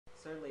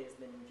certainly it's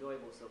been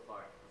enjoyable so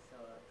far. So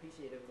I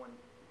appreciate everyone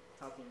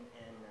talking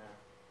and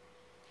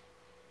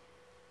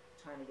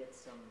trying to get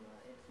some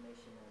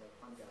information out of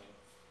fungi.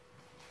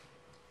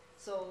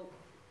 So,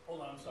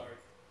 hold on, I'm sorry.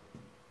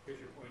 Here's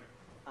your pointer.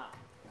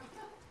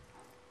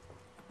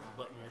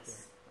 Button right there.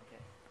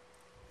 Okay.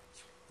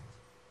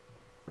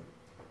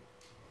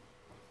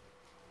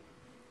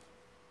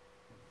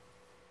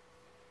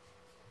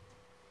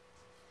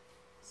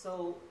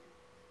 So,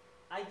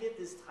 I get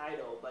this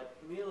title, but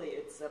really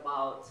it's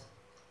about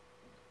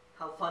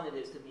how fun it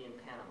is to be in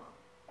Panama.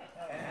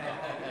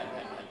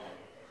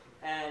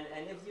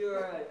 And if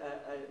you're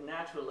a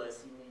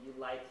naturalist, you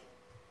like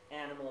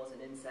animals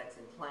and insects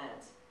and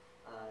plants,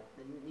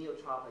 the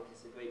Neotropic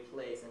is a great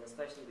place, and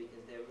especially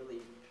because they're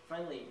really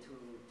friendly to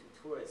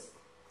tourists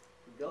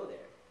who go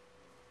there.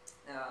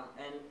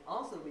 And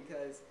also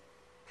because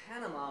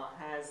Panama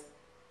has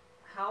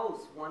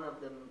housed one of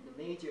the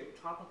major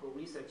tropical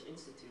research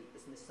institute, the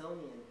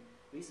Smithsonian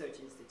Research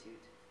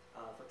Institute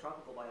for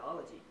Tropical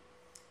Biology.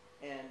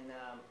 And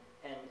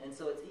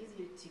so it's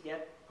easier to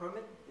get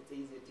permit, it's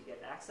easier to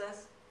get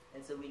access,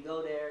 and so we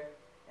go there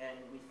and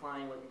we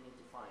find what we need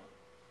to find.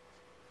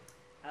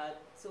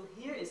 So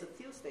here is a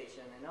field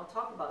station, and I'll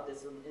talk about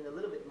this in a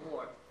little bit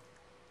more.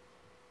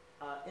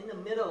 In the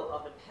middle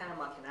of the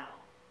Panama Canal.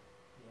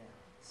 Yeah.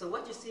 So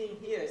what you're seeing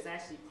here is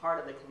actually part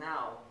of the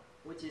canal,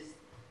 which is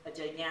a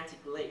gigantic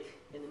lake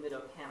in the middle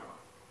of Panama.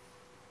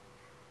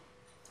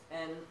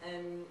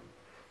 And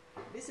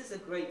this is a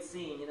great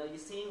scene. You know, you're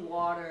seeing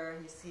water,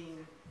 you're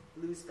seeing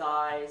blue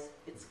skies.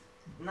 It's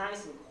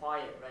nice and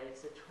quiet, right?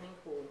 It's a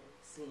tranquil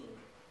scene.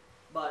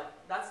 But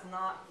that's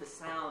not the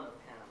sound of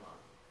Panama.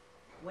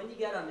 When you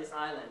get on this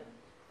island,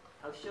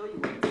 I'll show you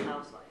what it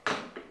sounds like.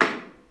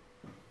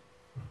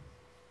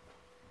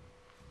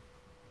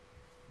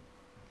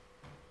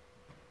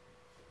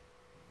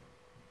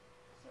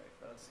 Sorry,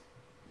 folks.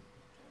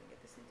 Trying to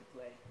get this into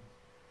play.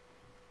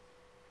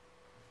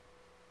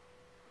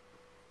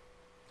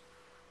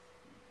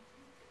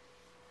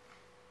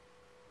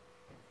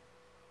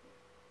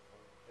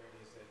 There it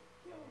is.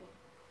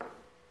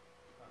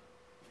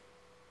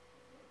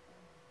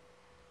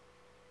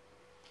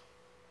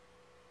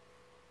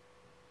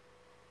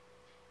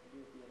 Do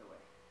it the other way.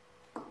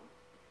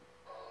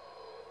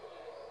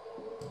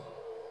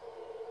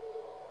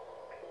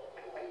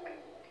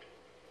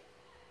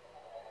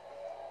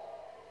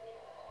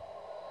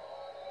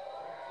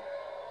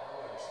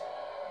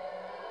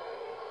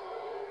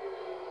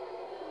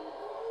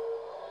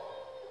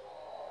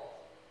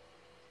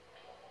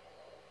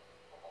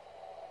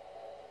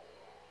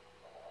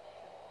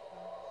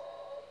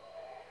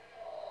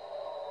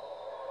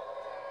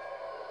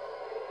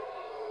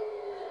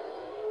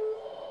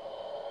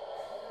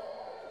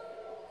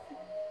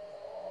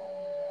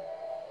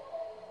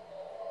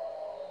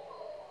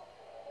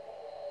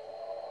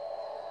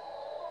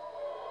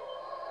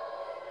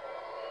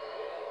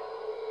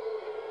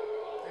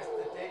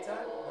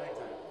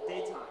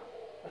 Daytime.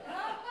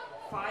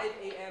 5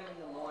 a.m. in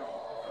the morning.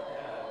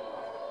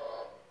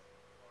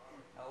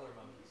 Howler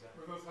monkeys, huh?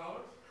 Were those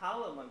howlers?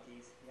 Howler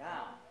monkeys,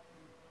 yeah.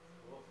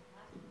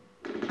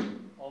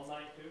 All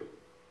night too?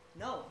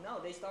 No,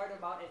 they start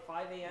about at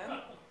 5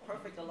 a.m.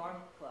 Perfect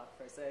alarm clock,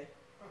 per se.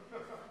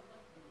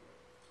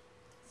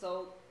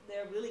 So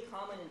they're really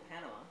common in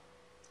Panama,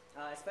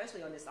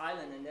 especially on this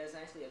island, and there's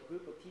actually a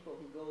group of people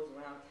who goes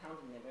around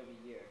counting them every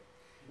year.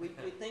 We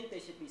think they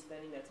should be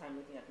spending their time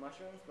looking at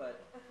mushrooms,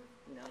 but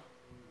you know,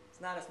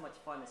 it's not as much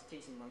fun as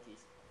chasing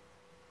monkeys.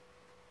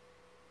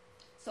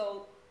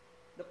 So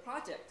the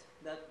project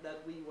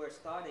that we were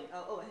starting,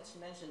 I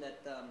should mention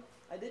that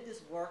I did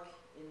this work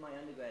in my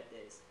undergrad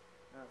days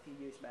a few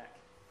years back.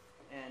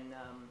 And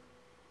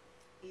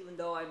even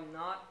though I'm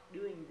not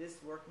doing this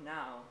work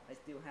now, I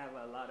still have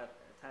a lot of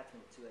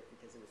attachment to it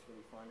because it was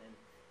really fun, and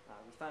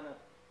we found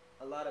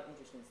a lot of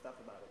interesting stuff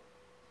about it.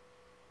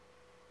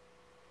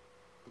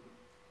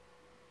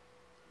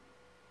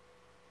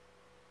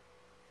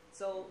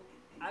 So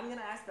I'm going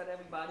to ask that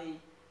everybody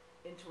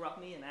interrupt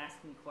me and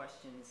ask me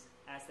questions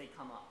as they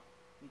come up,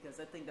 because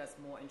I think that's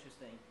more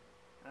interesting.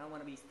 I don't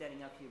want to be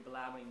standing up here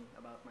blabbering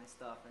about my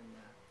stuff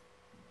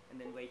and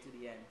then wait to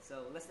the end.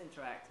 So let's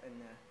interact and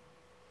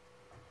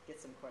get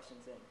some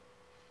questions in.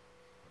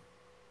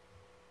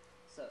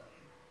 So,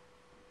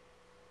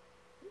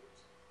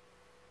 oops.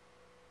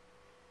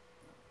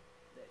 Oh,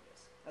 there it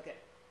goes. Okay.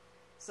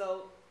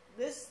 So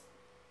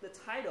the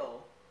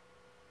title,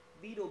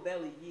 Beetle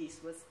Belly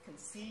Yeast, was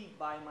conceived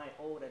by my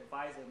old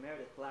advisor,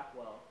 Meredith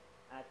Blackwell,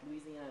 at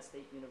Louisiana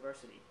State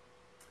University.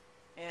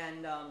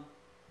 And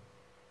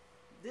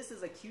this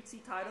is a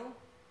cutesy title.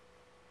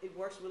 It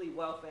works really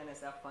well for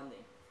NSF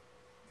funding.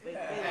 They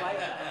like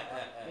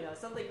that, you know,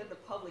 something that the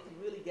public can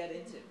really get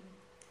into.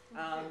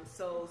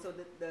 So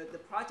the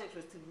project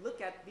was to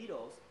look at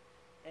beetles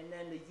and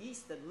then the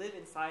yeast that live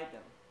inside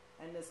them.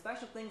 And the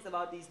special things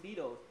about these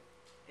beetles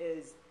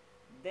is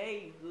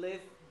they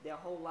live their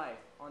whole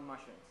life on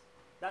mushrooms.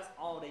 That's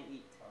all they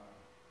eat.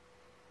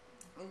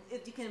 And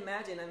if you can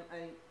imagine,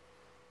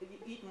 if you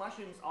eat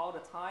mushrooms all the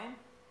time,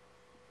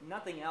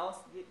 nothing else,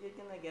 you're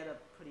gonna get a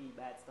pretty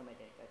bad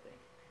stomachache, I think.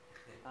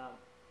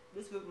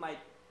 This group might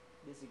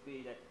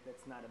disagree that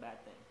that's not a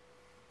bad thing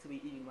to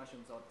be eating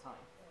mushrooms all the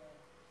time.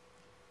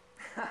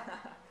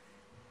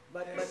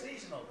 They're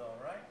seasonal though,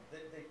 right?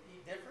 They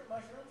eat different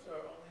mushrooms or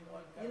only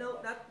one kind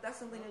of mushroom? That's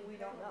something that we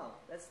don't know.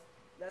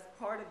 That's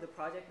part of the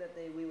project that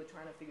we were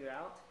trying to figure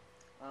out.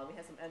 We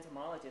had some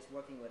entomologists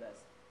working with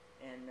us,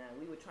 and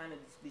we were trying to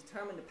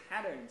determine the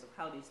patterns of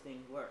how these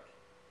things work.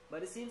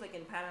 But it seems like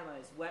in Panama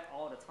it's wet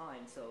all the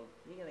time, so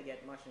you're gonna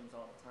get mushrooms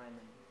all the time,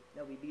 and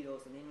there'll be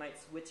beetles, and they might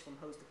switch from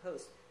host to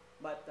host.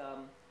 But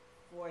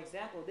for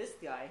example, this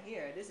guy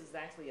here, this is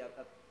actually a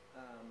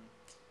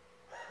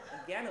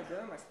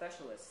Ganoderma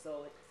specialist,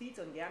 so it feeds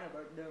on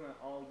Ganoderma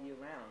all year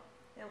round.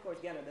 And of course,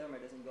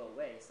 Ganoderma doesn't go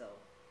away, so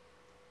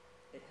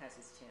it has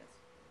its chance.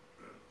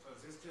 So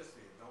is this just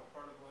the adult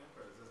part of the lamp,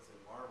 or is this the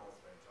larval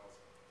stage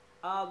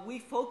also? We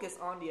focus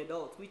on the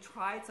adults. We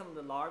tried some of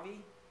the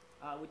larvae,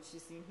 which you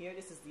see here.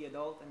 This is the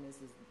adult, and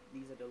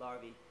these are the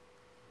larvae.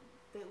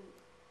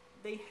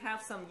 They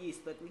have some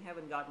yeast, but we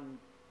haven't gotten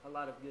a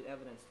lot of good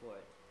evidence for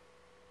it.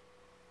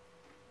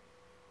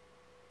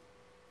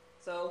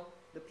 So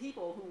the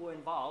people who were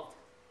involved,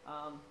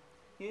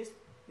 here's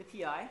the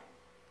PI.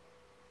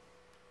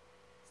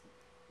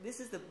 This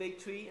is the big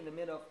tree in the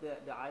middle of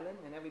the island,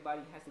 and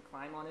everybody has to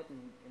climb on it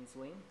and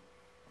swing.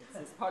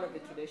 It's part of the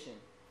tradition.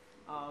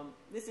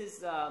 This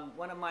is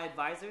one of my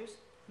advisors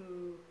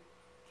who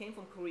came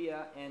from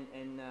Korea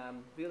and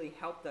really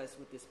helped us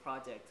with this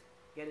project,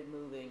 get it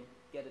moving,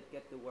 get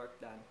the work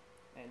done,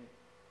 and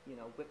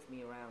whipped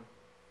me around.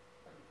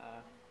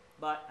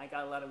 But I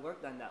got a lot of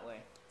work done that way,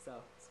 so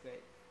it's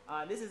great.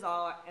 This is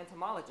our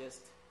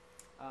entomologist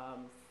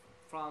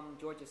from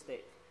Georgia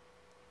State.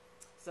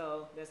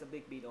 So there's a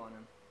big beetle on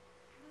him.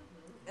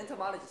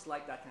 Entomologists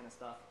like that kind of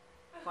stuff.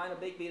 Find a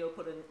big beetle,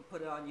 put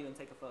it on you, and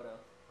take a photo.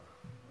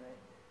 Right?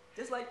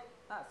 Just like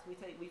us,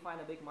 we find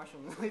a big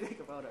mushroom and we take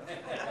a photo.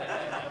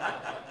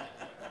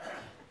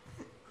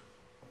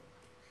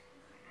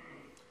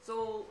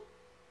 So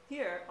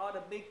here are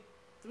the big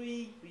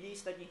 3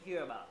 yeasts that you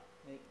hear about.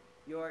 Right?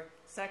 Your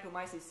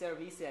Saccharomyces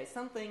cerevisiae,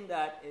 something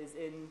that is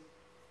in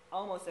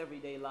almost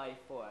everyday life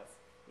for us,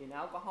 in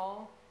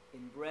alcohol,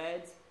 in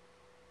breads,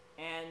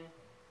 and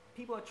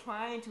people are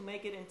trying to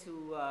make it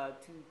into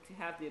to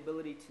have the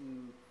ability to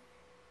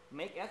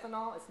make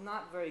ethanol. It's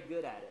not very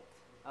good at it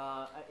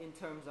in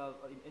terms of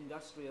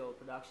industrial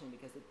production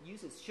because it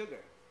uses sugar,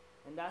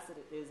 and that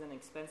is an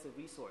expensive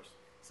resource.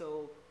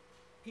 So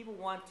people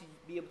want to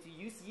be able to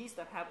use yeast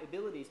that have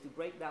abilities to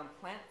break down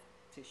plant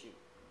tissue.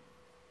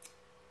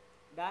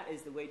 That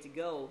is the way to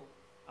go,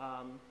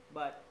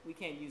 but we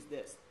can't use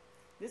this.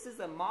 This is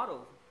a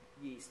model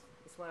yeast.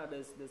 It's one of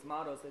those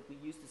models that we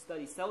use to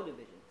study cell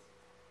divisions.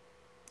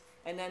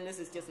 And then this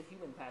is just a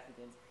human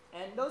pathogens.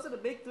 And those are the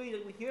big 3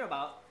 that we hear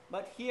about,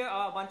 but here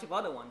are a bunch of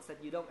other ones that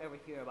you don't ever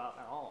hear about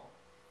at all.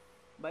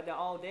 But they're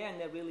all there, and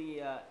they're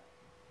really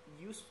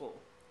useful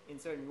in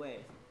certain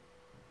ways.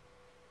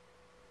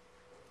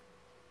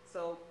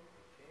 So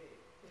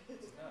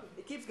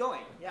it keeps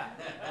going, yeah.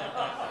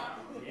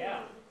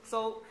 Yeah.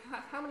 So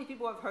how many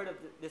people have heard of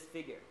this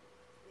figure?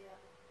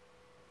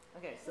 Yeah.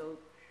 Okay, so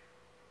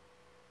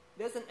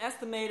there's an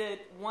estimated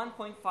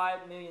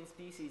 1.5 million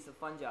species of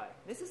fungi.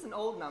 This is an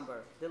old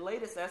number. The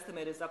latest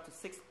estimate is up to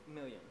 6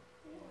 million.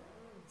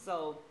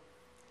 So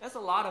there's a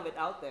lot of it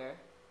out there.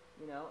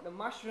 The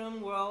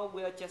mushroom world,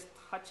 we're just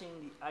touching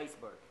the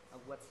iceberg of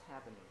what's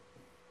happening.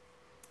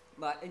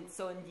 But in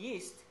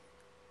yeast,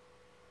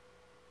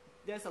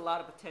 there's a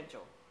lot of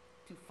potential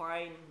to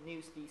find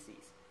new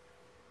species.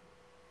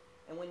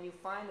 And when you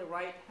find the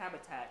right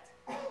habitat,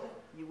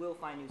 you will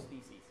find new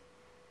species.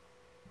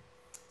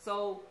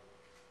 So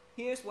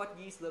here's what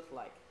yeast look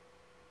like.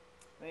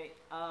 Right?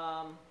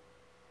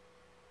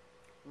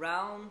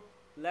 Round,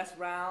 less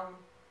round,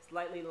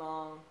 slightly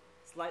long,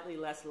 slightly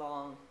less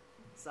long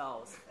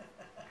cells.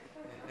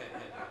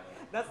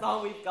 That's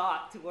all we've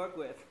got to work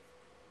with.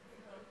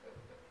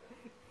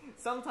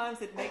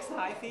 Sometimes it makes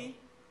hyphae,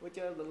 which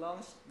are the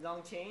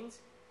long chains.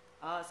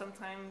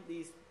 Sometimes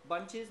these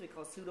bunches we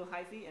call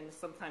pseudohyphae, and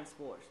sometimes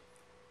spores.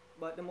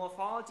 But the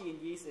morphology in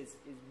yeast is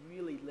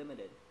really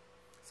limited.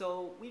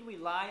 So we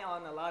rely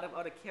on a lot of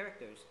other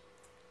characters,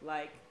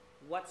 like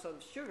what sort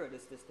of sugar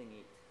does this thing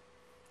eat?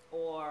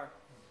 Or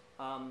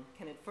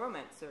can it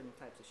ferment certain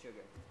types of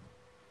sugar?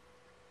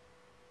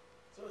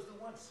 So is the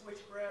one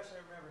switchgrass,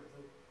 I remember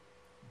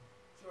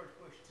George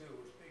Bush too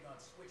was big on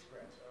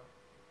switchgrass.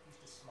 He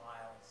used to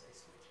smile and say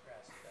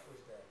switchgrass. That was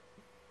the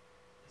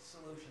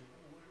solution.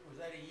 Was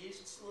that a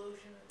yeast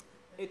solution?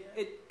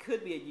 It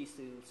could be a yeast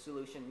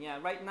solution, yeah.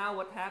 Right now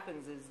what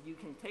happens is you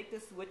can take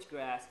this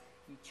switchgrass,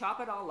 you chop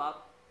it all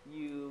up,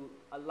 you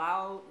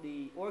allow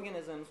the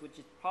organisms, which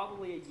is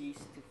probably a yeast,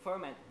 to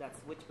ferment that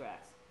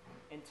switchgrass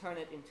and turn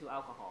it into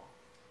alcohol.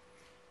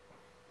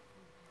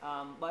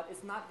 But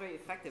it's not very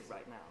effective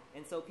right now.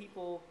 And so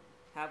people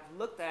have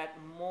looked at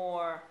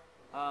more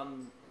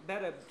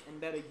better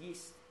and better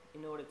yeast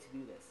in order to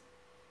do this.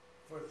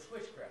 For the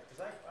switchgrass,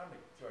 because I'm a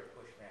George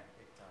Bush fan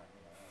big time,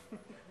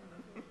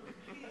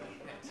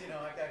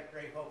 I got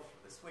great hopes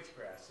for the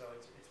switchgrass. So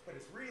but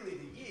it's really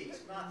the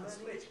yeast, not the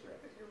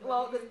switchgrass.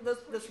 Well,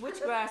 the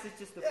switchgrass is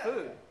just the Yeah.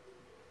 food.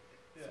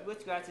 Yeah.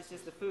 Switchgrass is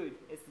just the food.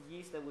 It's the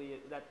yeast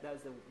that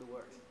does the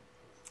work.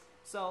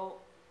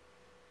 So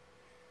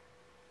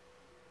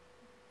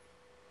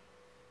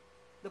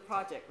the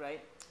project,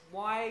 right?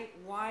 Why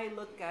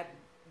look at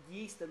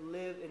yeast that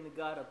live in the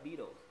gut of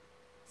beetles?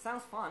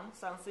 Sounds fun,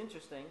 sounds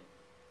interesting,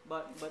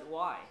 but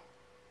why?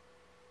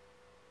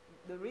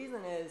 The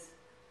reason is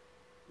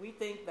we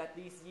think that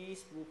these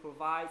yeast will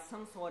provide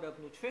some sort of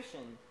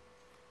nutrition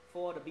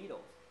for the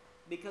beetles,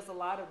 because a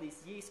lot of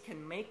these yeast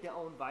can make their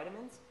own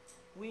vitamins.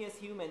 We as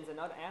humans and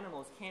other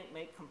animals can't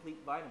make complete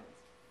vitamins,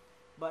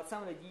 but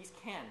some of the yeast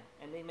can,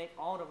 and they make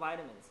all the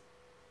vitamins.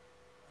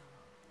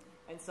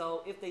 And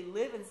so if they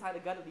live inside the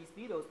gut of these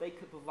beetles, they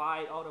could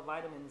provide all the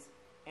vitamins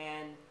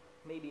and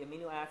maybe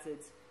amino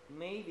acids,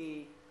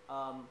 maybe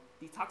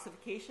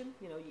detoxification.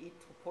 You eat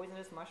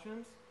poisonous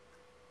mushrooms.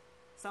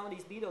 Some of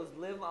these beetles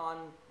live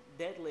on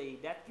dead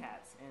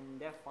cats, and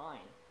they're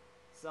fine.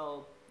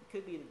 So it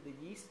could be the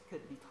yeast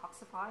could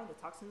detoxify the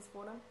toxins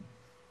for them,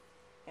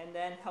 and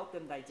then help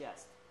them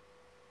digest.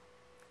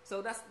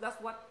 So that's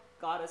what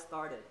got us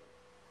started.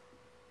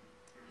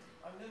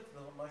 I'm new to the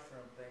whole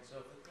mushroom thing, so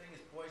if the thing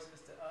is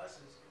poisonous to us,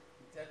 is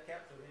dead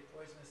caps, are they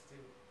poisonous to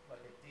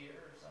like a deer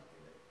or something?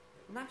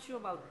 I'm not sure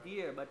about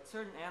deer, but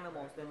certain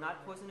animals they're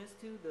not poisonous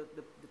to.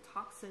 The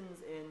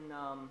toxins in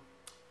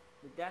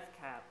the death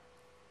cap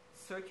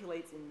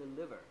circulates in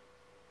the liver.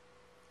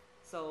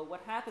 So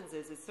what happens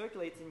is it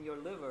circulates in your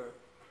liver,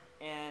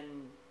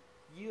 and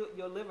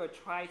your liver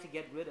tries to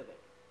get rid of it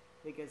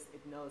because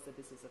it knows that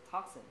this is a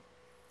toxin.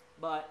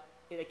 But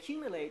it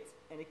accumulates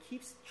and it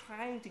keeps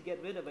trying to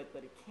get rid of it,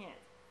 but it can't.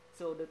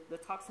 So the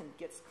toxin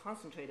gets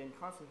concentrated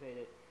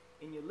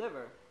in your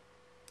liver.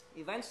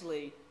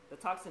 Eventually, the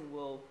toxin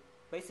will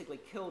basically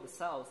kill the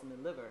cells in the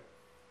liver,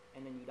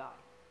 and then you die.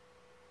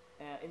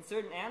 In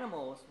certain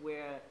animals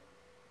where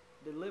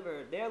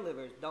their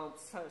livers don't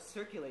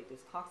circulate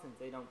these toxins,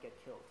 they don't get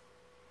killed.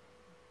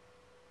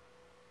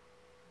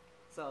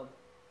 So,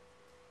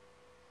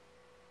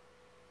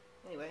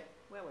 anyway,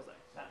 where was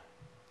I?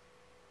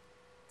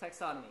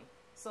 Taxonomy.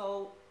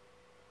 So,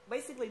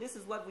 basically this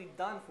is what we've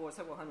done for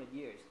several hundred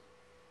years.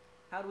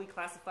 How do we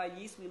classify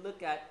yeast? We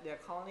look at their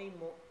colony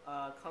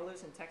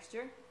colors and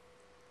texture.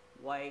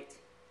 White,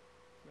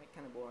 right,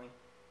 kind of boring.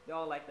 They're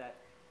all like that.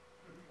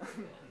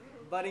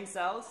 Budding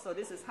cells. So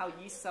this is how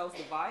yeast cells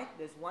divide.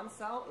 There's one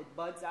cell, it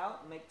buds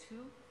out, make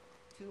two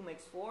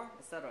makes four,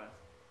 etc.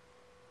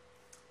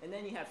 And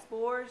then you have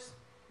spores,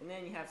 and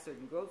then you have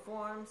certain growth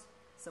forms,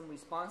 some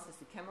responses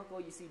to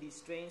chemical. You see these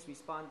strains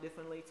respond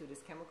differently to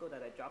this chemical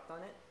that I dropped on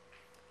it.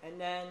 And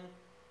then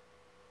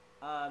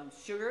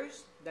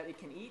sugars that it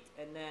can eat,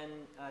 and then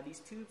these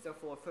tubes are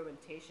for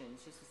fermentation,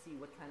 just to see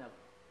what kind of,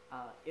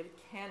 if it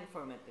can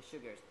ferment the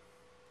sugars.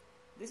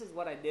 This is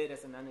what I did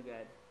as an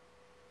undergrad.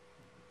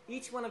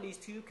 Each one of these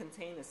tubes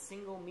contain a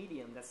single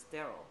medium that's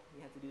sterile.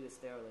 You have to do this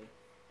sterilely.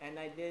 And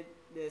I did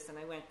this, and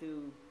I went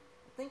through,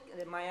 I think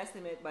that my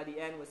estimate by the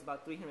end was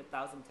about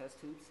 300,000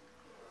 test tubes.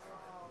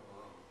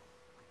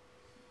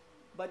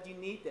 But you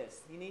need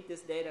this. You need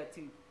this data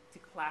to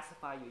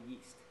classify your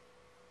yeast.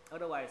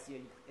 Otherwise,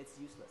 it's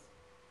useless.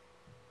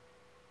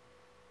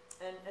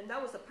 And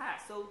that was the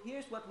past. So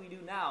here's what we do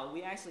now.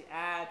 We actually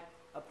add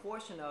a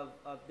portion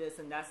of this,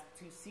 and that's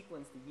to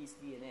sequence the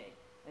yeast DNA.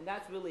 And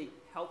that's really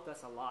helped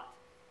us a lot.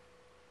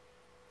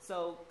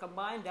 So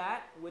combine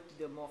that with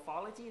the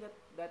morphology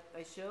that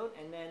I showed,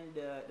 and then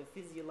the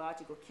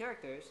physiological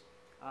characters.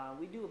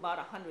 We do about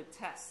 100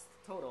 tests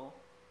total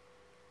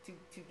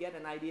to get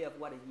an idea of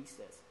what a yeast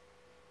is,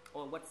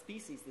 or what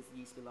species this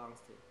yeast belongs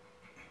to.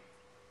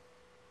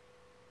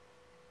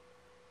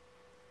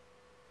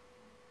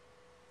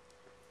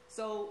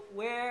 So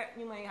where,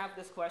 you may have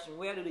this question,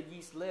 where do the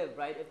yeast live,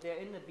 right? If they're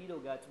in the beetle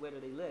guts, where do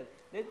they live?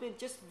 There's been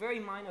just very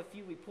minor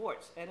few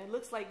reports, and it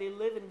looks like they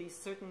live in these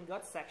certain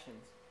gut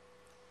sections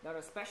that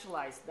are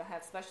specialized, that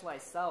have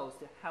specialized cells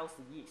to house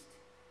the yeast.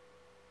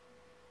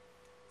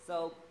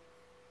 So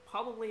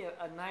probably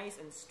a nice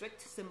and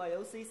strict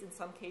symbiosis in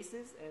some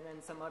cases, and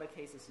then some other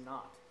cases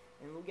not.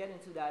 And we'll get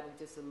into that in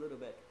just a little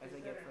bit as I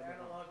get further on. Is that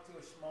an analog to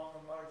a small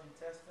and large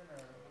intestine?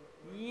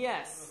 Or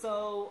yes.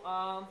 So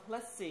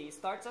let's see. It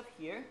starts up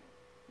here.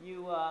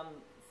 You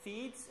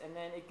feeds, and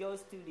then it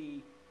goes to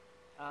the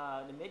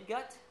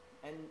midgut,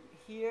 and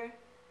here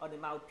are the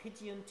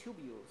Malpighian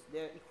tubules.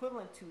 They're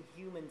equivalent to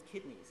human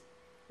kidneys.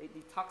 They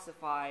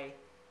detoxify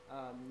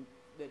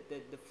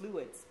the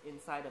fluids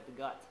inside of the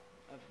gut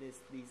of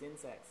these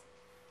insects.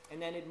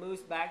 And then it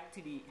moves back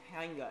to the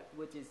hindgut,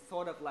 which is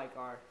sort of like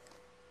our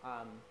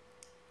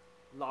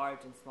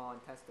large and small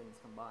intestines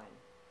combined.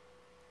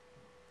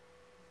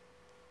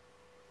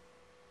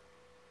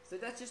 So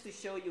that's just to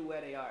show you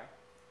where they are.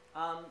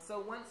 So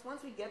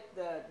once we get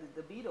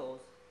the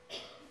beetles,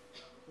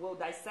 we'll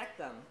dissect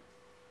them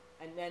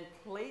and then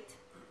plate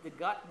the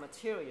gut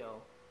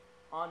material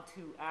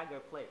onto agar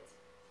plates.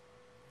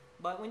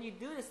 But when you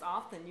do this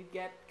often, you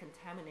get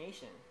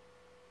contamination.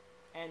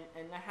 And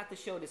I have to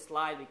show this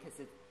slide because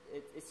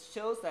it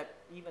shows that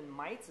even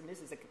mites, and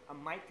this is a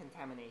mite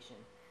contamination,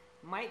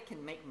 mite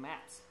can make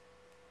maps.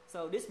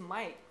 So this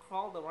mite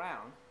crawled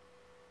around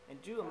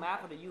and drew a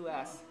map of the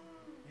U.S.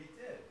 He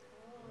did.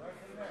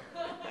 North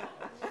America.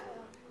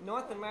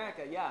 North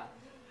America, yeah.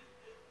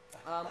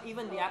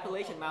 Even the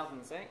Appalachian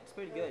Mountains, right? It's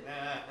pretty good.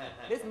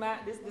 This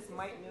mite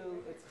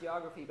knew its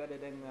geography better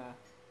than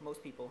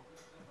most people.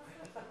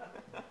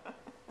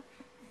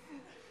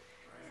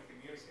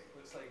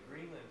 Looks like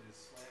Greenland is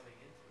slamming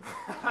into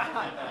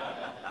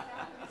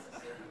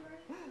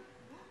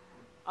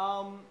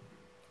it.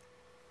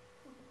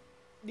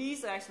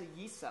 These are actually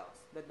yeast cells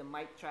that the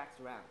mite tracks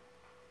around.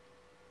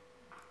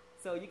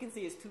 So you can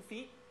see it's 2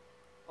 feet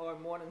or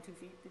more than 2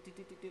 feet,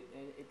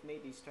 and it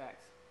made these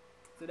tracks.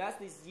 So that's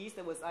this yeast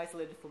that was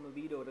isolated from a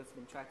beetle that's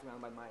been tracked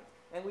around by mites.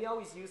 And we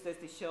always use this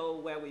to show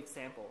where we've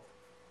sampled.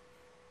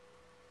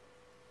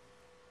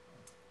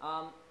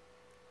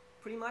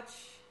 Pretty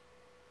much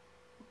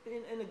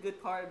in a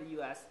good part of the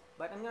U.S.,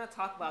 but I'm going to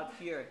talk about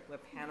here where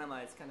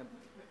Panama is kind of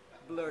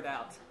blurred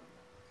out.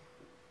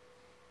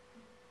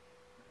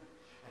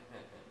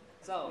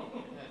 So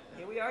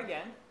here we are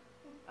again.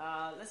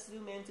 Let's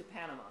zoom into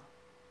Panama.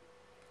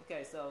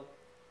 Okay, so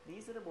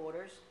these are the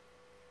borders.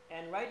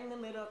 And right in the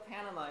middle of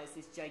Panama is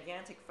this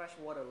gigantic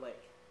freshwater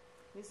lake.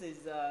 This is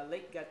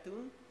Lake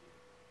Gatun.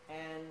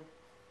 And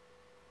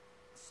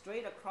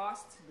straight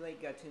across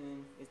Lake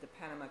Gatun is the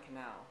Panama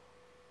Canal.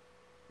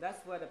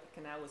 That's where the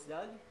canal was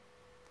dug.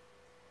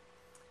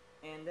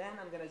 And then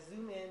I'm going to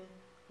zoom in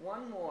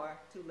one more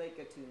to Lake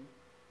Gatun.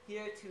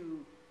 Here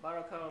to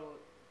I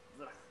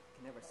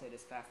can never say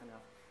this fast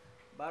enough.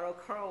 Barro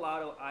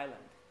Carolado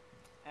Island.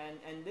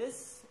 And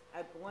this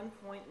at one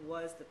point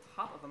was the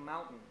top of a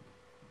mountain.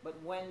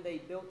 But when they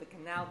built the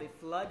canal, they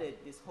flooded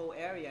this whole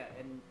area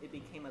and it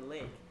became a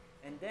lake.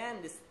 And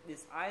then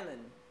this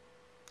island,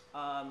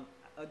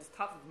 this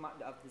top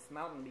of this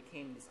mountain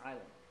became this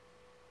island.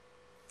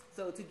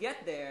 So to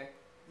get there,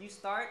 you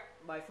start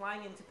by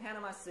flying into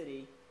Panama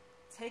City,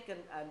 take a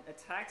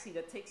taxi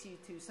that takes you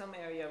to some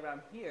area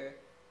around here,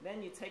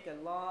 then you take a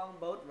long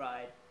boat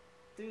ride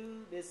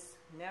through this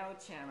narrow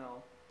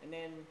channel, and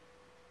then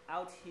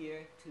out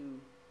here to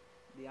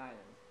the island.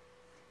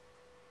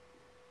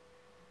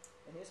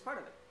 And here's part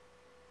of it.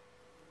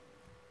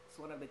 It's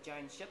one of the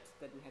giant ships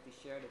that we had to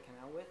share the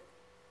canal with.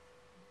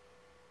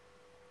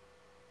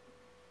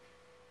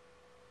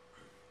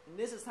 And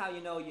this is how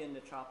you know you're in the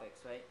tropics,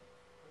 right?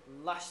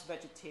 Lush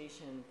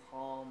vegetation,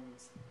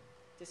 palms,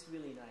 just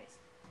really nice.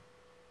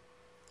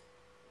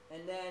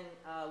 And then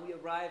we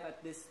arrive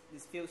at this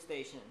fuel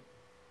station.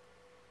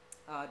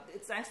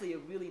 It's actually a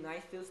really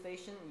nice fuel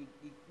station.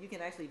 You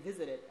can actually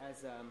visit it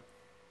as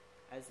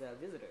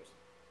visitors.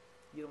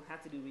 You don't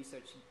have to do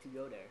research to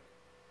go there.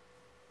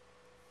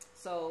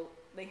 So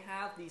they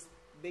have these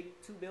big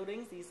 2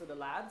 buildings. These are the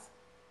labs.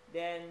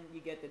 Then you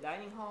get the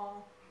dining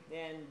hall.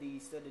 Then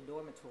these are the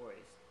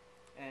dormitories.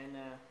 And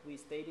we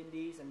stayed in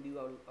these and do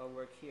our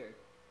work here.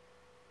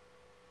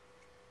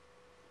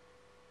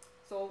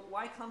 So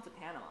why come to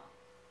Panama?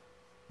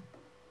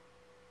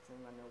 Does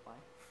anyone know why?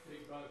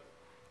 Big bugs.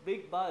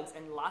 Big bugs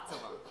and lots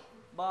of them.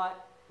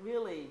 But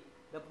really,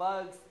 the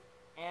bugs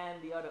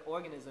and the other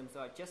organisms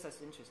are just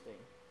as interesting.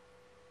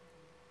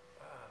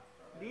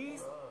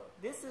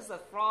 This is a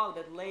frog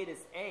that laid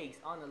its eggs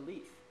on a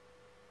leaf.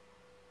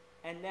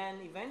 And then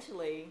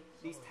eventually,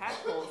 these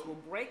tadpoles will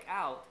break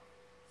out,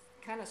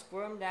 kind of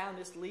squirm down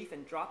this leaf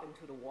and drop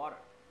into the water.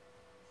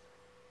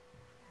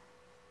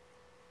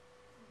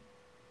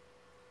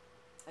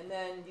 And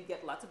then you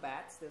get lots of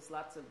bats. There's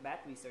lots of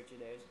bat researchers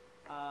there.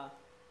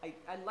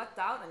 I lucked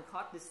out and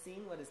caught this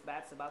scene where this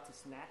bat's about to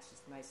snatch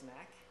this nice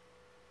snack.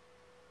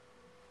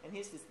 And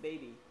here's this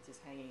baby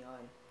just hanging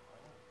on.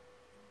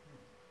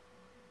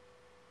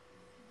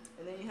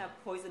 And then you have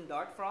poison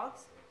dart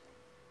frogs.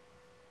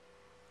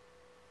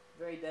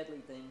 Very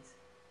deadly things.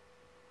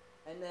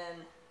 And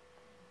then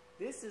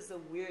this is a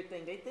weird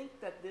thing. They think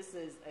that this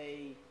is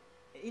an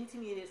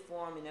intermediate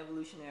form in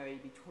evolutionary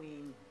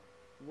between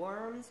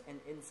worms and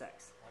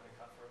insects.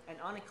 An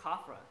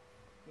onychophora.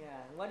 Yeah,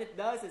 and what it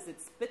does is it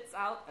spits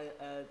out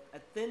a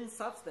thin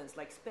substance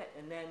like spit,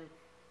 and then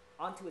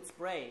onto its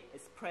prey,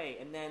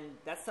 and then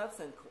that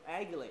substance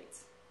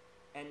coagulates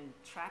and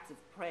traps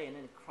its prey, and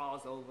then it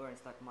crawls over and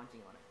starts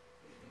munching on it.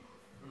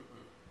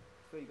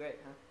 It's pretty great,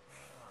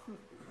 huh?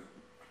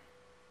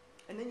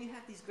 And then you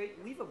have these great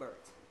weaver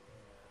birds.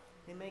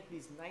 They make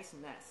these nice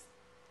nests.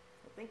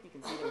 I think you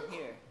can see them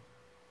here.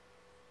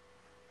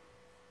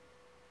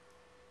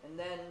 And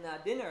then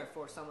dinner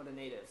for some of the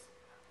natives.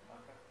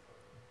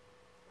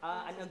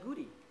 An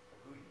agouti.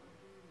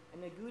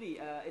 An agouti,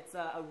 it's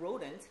a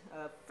rodent,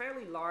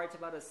 fairly large,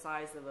 about the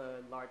size of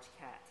a large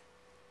cat.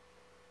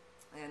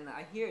 And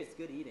I hear it's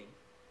good eating.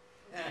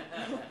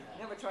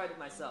 Never tried it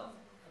myself.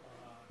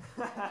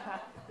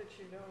 That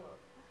you know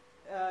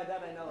of.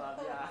 That I know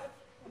of, yeah.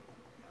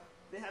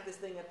 They have this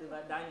thing at the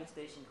dining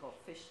station called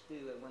fish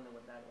stew. I wonder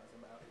what that was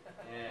about.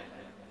 Yeah.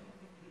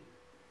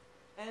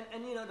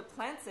 And you know, the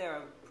plants there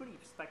are pretty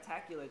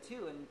spectacular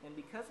too, and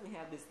because we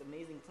have this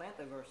amazing plant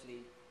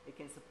diversity, it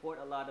can support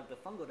a lot of the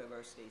fungal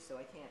diversity, so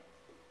I can't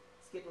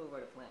skip over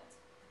the plants.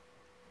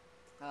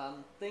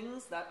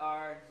 Things that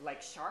are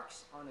like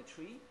sharks on a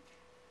tree,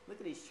 look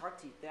at these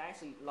shark teeth, they're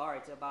actually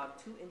large,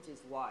 about 2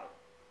 inches wide.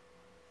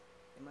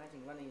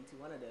 Imagine running into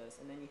one of those.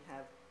 And then you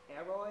have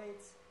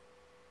aeroids,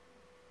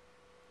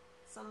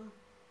 some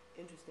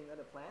interesting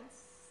other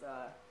plants,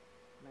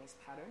 nice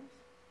patterns.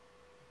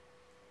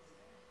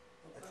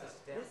 That's a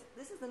stem.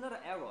 This is another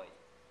aeroid.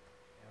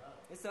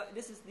 Yeah. And so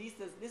this is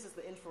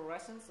the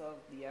inflorescence of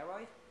the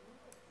aeroid,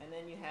 and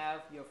then you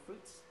have your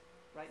fruits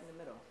right in the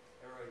middle.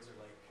 Aeroids are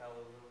like calla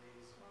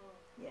lilies. Oh,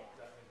 Yeah.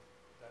 That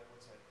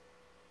what's that?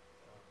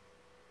 starts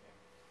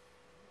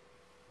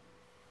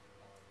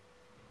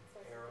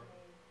with Harem. an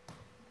A.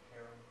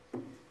 Harem,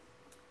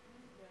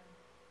 Yeah.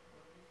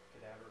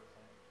 cadaver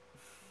plant.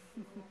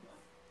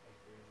 Like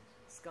greens.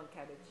 Skunk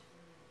cabbage.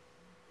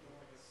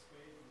 Like a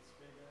spade and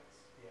spade axe.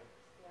 Yeah.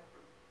 Yeah.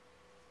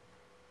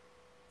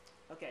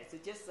 Okay, so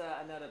just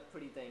another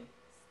pretty thing.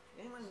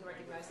 Anyone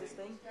recognize this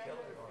thing?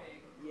 Strangler Killer.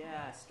 fig.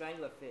 Yeah,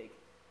 strangler fig.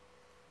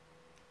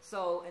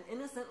 So an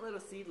innocent little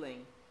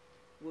seedling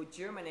will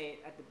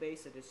germinate at the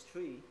base of this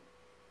tree,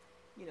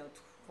 you know,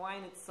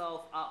 twine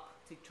itself up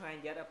to try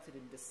and get up to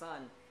the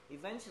sun.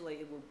 Eventually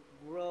it will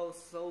grow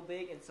so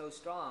big and so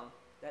strong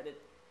that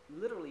it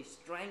literally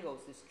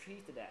strangles this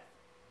tree to death.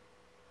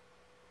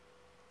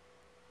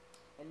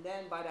 And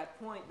then by that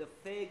point, the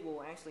fig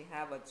will actually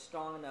have a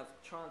strong enough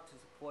trunk to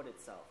support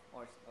itself,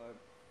 or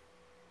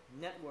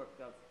network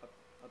of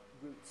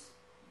roots.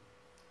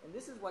 And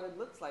this is what it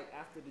looks like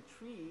after the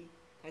tree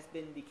has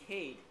been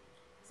decayed.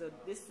 So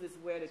this is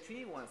where the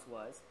tree once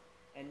was,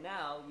 and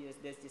now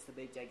there's just a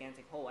big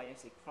gigantic hole. I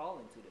actually crawled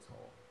into this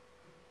hole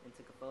and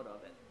took a photo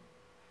of it.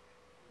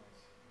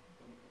 Nice.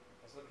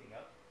 That's looking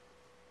up.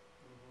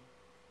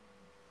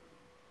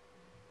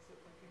 Is it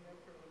looking up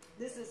or looking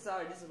This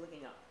down? is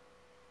looking up.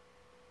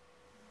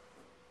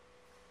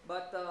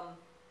 But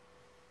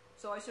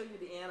so I showed you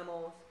the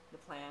animals, the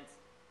plants.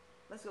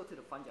 Let's go to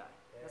the fungi.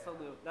 That's what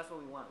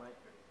we want, right?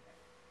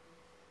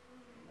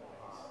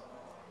 Nice.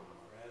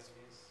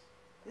 Erasmus.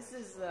 This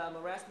is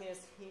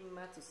Marasmius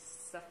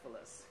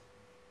hematocephalus.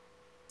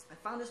 I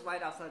found this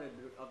right outside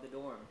of the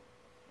dorm,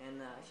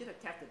 and I should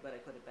have kept it, but I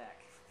put it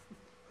back.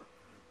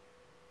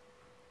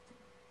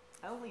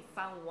 I only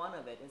found one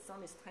of it. It's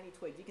on this tiny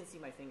twig. You can see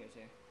my fingers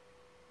here.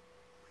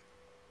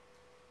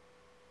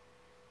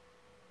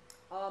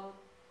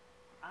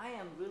 I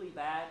am really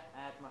bad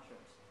at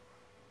mushrooms.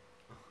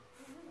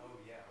 Oh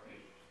yeah,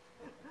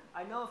 right.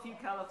 I know a few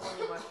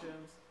California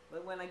mushrooms,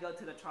 but when I go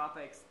to the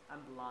tropics,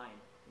 I'm blind.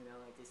 You know,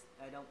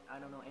 I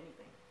don't know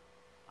anything.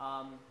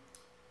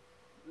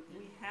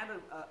 We had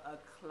a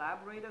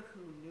collaborator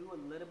who knew a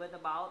little bit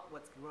about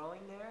what's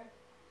growing there,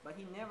 but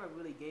he never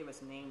really gave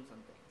us names on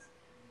things.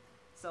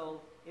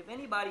 So if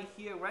anybody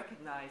here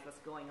recognizes what's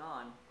going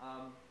on,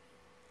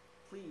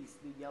 please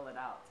do yell it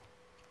out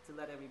to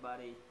let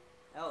everybody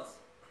else.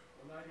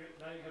 Well,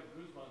 now you have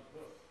Guzman's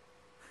book,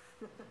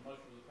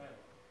 Mushrooms of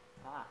Panama.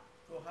 Ah,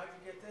 Well, how'd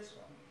you get this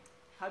one?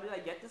 how did I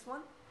get this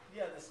one?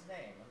 Yeah, this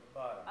name on the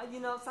bottom. You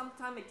know,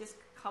 sometime it just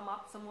come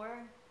up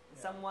somewhere.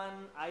 Yeah.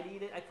 Someone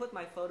ID'd it. I put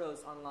my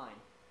photos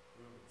online.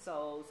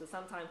 So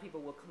sometimes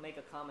people will make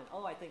a comment,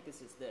 oh, I think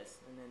this is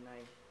this, and then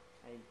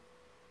I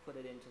put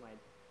it into my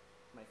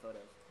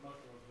photos.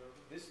 Mushroom observer.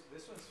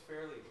 This one's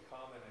fairly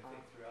common, I think,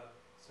 throughout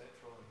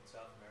Central and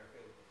South America.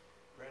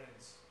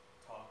 Brennan's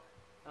talk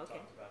Okay.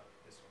 talked about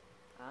this one.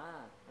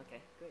 Ah,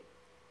 okay, great.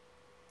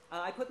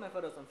 I put my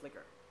photos on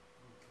Flickr.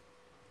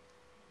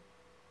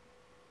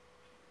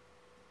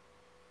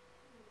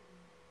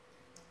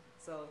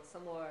 So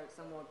some more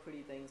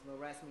pretty things,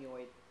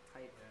 Marasmioid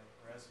type,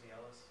 Yeah,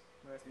 Erasmialis.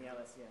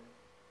 Marasmialis,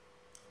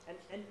 yeah.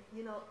 And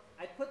you know,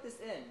 I put this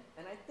in,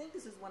 and I think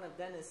this is one of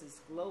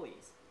Dennis's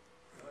glowies,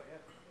 Oh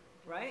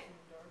yeah, right?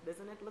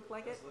 Doesn't it look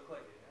like it? does look like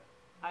it.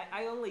 Yeah.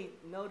 I only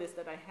noticed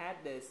that I had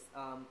this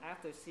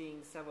after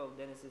seeing several of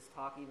Dennis's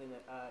talk, even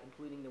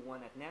including the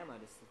one at NAMA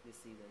this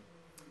season.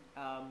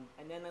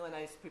 And then when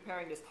I was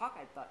preparing this talk,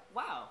 I thought,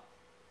 wow,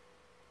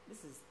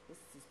 this is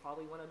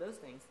probably one of those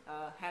things.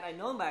 Had I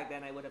known back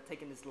then, I would have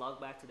taken this log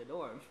back to the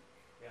dorm,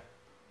 Yeah.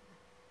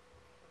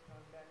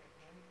 Gone back at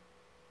night?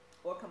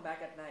 or come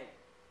back at night.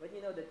 But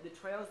you know, the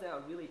trails there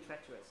are really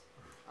treacherous,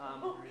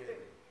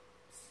 Really?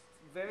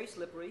 very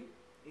slippery,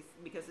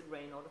 because it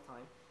rained all the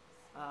time.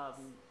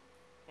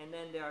 And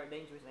then there are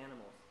dangerous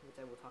animals, which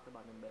I will talk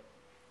about in a bit.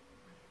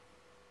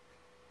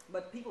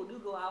 But people do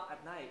go out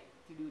at night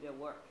to do their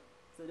work,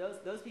 so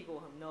those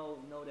people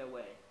know their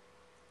way.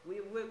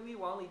 We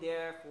were only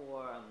there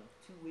for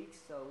 2 weeks,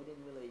 so we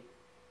didn't really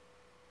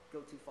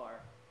go too far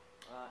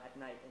at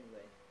night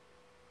anyway.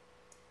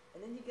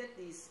 And then you get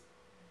these,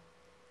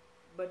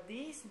 but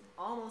these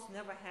almost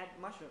never had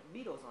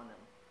beetles on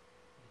them.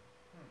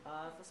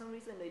 For some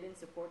reason, they didn't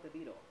support the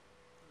beetle.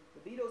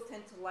 The beetles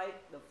tend to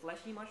like the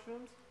fleshy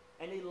mushrooms,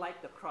 and they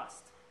like the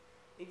crust.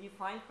 If you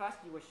find crust,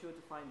 you are sure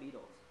to find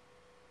beetles.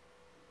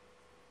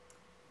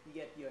 You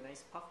get your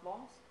nice puff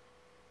balls,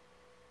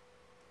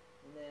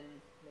 and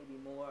then maybe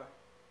more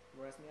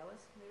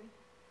Marasmialis, maybe.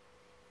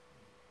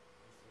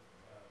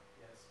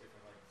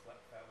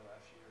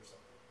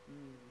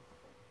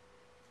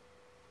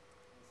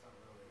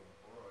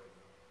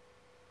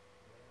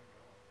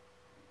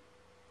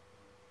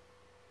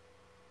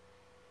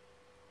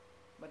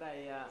 but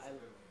That's a I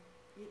good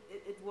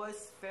name. it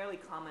was fairly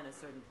common in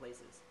certain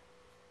places.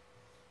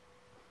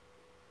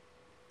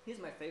 Here's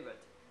my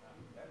favorite.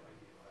 That might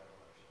be a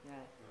violation.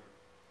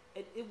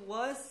 Yeah, it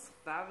was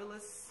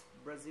Fabulous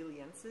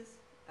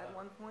Brasiliensis at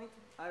one point.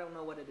 I don't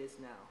know what it is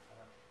now.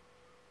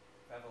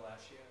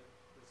 Favelaceae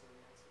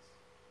brasiliensis.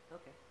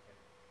 Okay.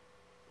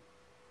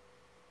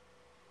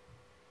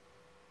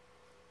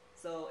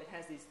 So it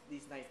has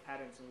these nice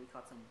patterns, and we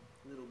caught some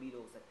little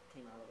beetles that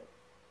came out of it.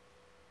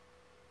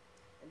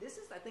 And this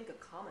is, I think, a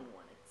common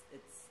one.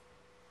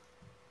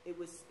 It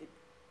was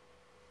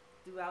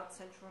throughout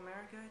Central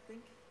America, I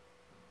think.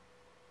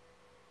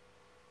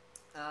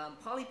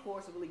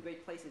 Polypores are really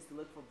great places to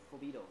look for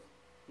beetles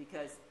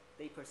because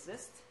they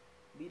persist.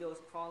 Beetles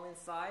crawl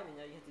inside, and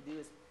all you have to do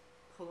is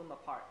pull them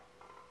apart,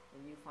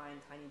 and you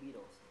find tiny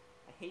beetles.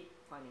 I hate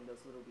finding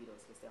those little beetles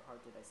because they're hard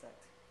to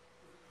dissect.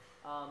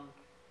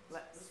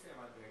 This guy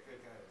might be a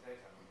good guy to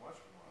take on the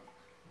mushroom one.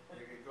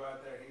 You could go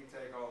out there, he'd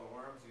take all the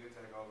worms, you'd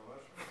take all the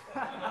mushrooms.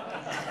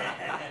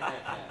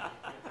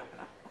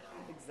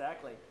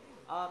 Exactly.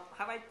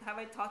 Have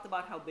I talked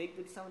about how big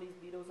some of these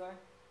beetles are?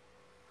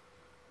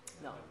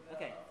 No.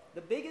 Okay.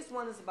 The biggest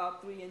one is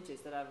about 3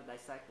 inches that I've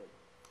dissected.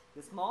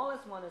 The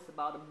smallest one is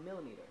about 1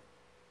 millimeter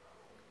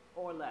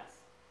or less.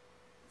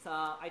 So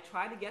I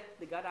try to get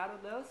the gut out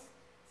of those.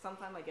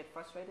 Sometimes I get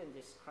frustrated and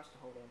just crush the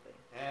whole damn thing.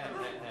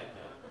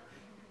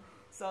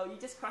 So you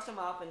just crush them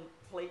up and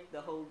plate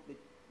the whole.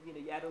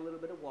 You add a little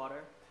bit of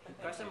water, you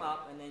crush them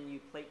up, and then you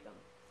plate them.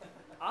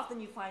 Often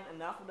you find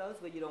enough of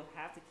those where you don't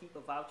have to keep a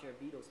voucher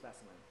beetle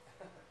specimen.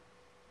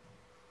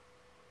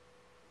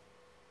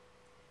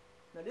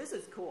 Now this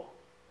is cool.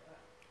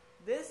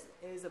 This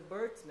is a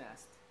bird's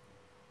nest,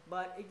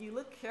 but if you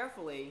look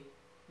carefully,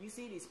 you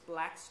see these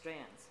black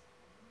strands.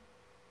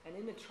 And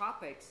in the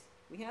tropics,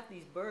 we have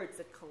these birds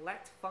that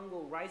collect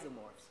fungal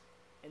rhizomorphs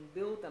and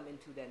build them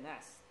into their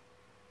nests.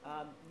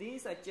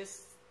 These are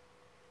just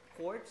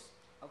cords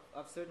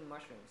of certain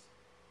mushrooms.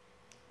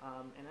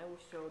 And I will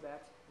show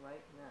that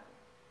right now.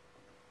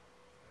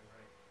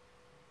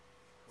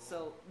 Cool.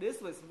 So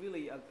this was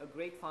really a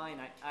great find.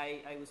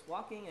 I was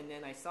walking and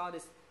then I saw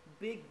this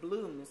big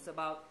bloom. It's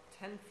about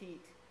 10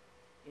 feet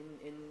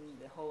in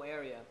the whole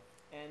area.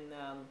 And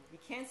you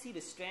can't see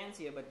the strands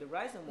here, but the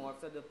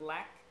rhizomorphs are the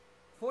black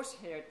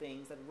horsehair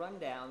things that run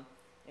down,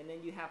 and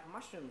then you have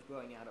mushrooms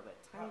growing out of it.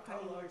 Tiny, How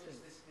tiny large little is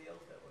things. this field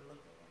that we're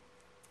looking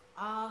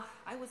at?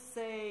 I would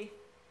say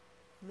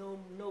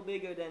no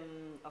bigger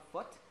than a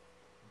foot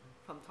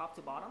from top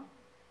to bottom.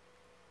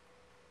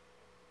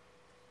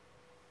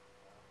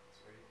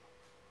 It's great.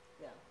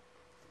 Yeah.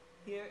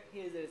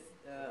 Here's this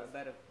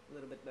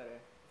little bit better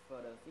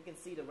photo. You can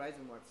see the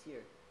rhizomorphs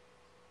here.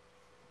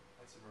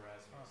 That's a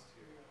marasmus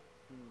too.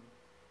 Hmm.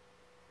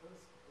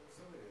 There's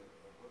somebody that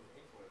was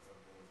influenced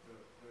something,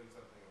 was doing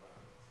something about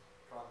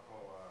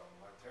tropical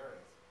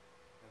lactarius.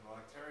 And the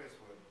lactarius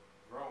would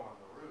grow on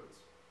the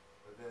roots,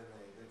 but then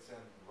they'd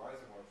send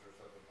rhizomorphs or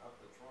something up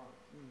the trunk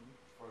Hmm.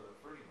 for the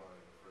fruity body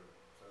of the fruit.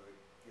 So they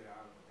get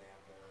out of the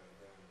damp area and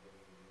then get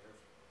into the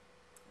airstream.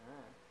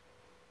 Ah.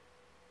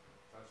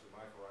 It's actually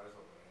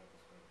mycorrhizal, but I have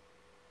this big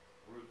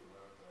root that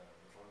went up to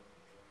the trunk of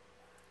the tree.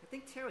 I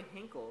think Terry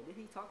Hinkle, did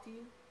he talk to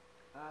you?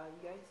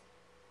 You guys?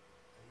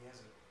 He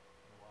hasn't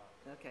in a while.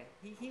 Okay.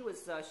 He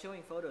was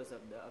showing photos of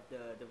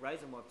the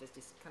rhizomorphs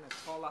just kind of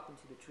crawl up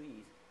into the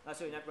trees.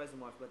 Sorry, not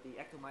rhizomorphs, but the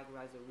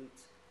ectomycorrhizal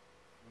roots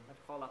that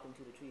crawl up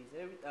into the trees.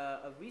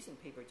 A recent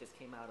paper just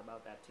came out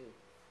about that too.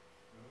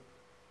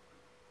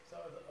 So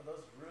are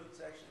those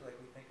roots actually,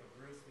 like we think of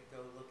roots that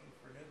go looking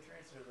for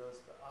nutrients, or are those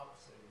the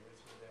opposite of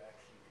roots where they're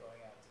actually going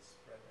out to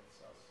spread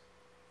themselves?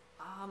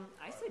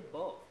 I say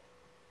both.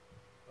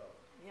 Both.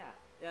 Yeah.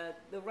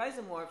 The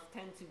rhizomorphs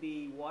tend to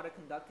be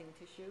water-conducting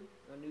tissue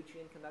or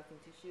nutrient-conducting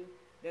tissue.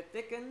 They're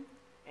thickened,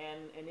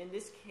 and in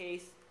this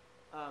case,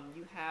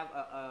 you have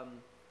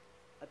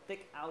a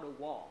thick outer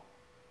wall.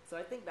 So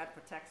I think that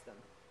protects them.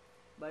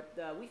 But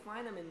we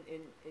find them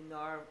in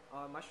our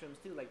mushrooms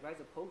too, like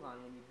rhizopogon.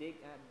 When you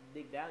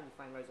dig down, you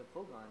find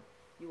rhizopogon.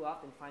 You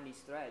often find these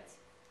threads,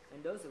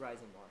 and those are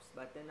rhizomorphs,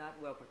 but they're not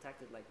well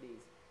protected like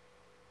these.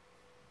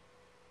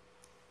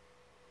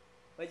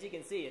 But as you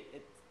can see,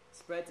 it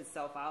spreads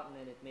itself out, and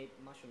then it made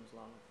mushrooms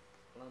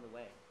along the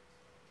way.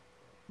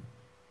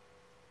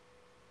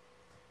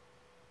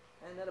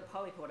 And then a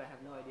polypod, I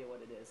have no idea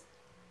what it is,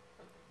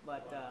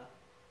 but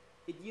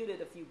it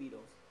yielded a few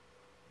beetles.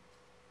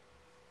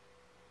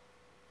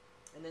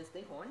 And then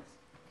stinkhorns.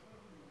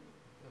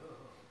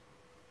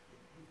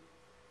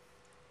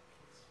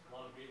 A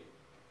lot of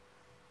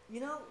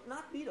beetles.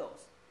 Not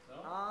beetles.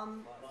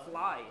 No?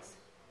 Flies.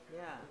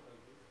 Yeah.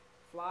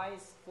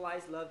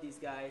 Flies love these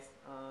guys.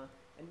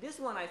 And this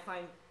one I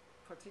find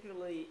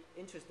particularly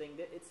interesting.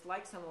 It's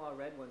like some of our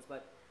red ones,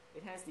 but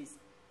it has these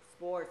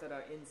spores that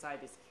are inside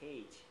this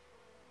cage.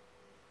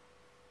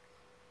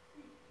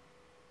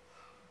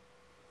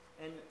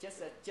 And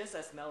just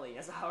as smelly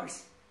as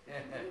ours.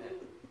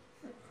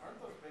 Aren't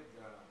those big,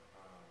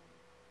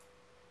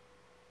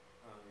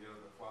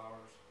 the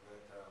flowers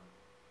that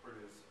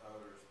produce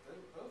odors?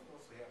 Those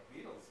mostly have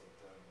beetles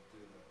that do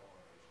the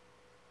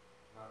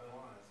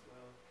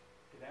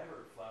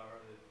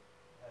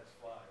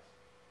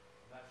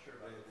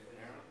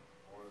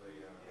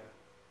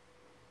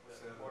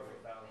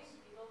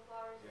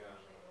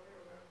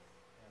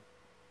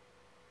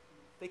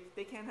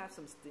they can have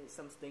some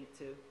stink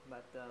too,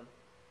 but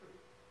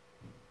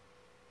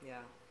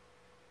yeah.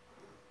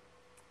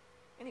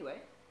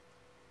 Anyway,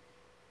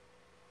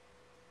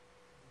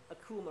 a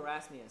cool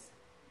marasmius.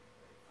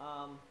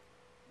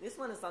 This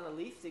one is on a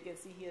leaf, so you can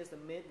see here's the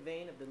mid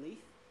vein of the leaf.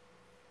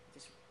 It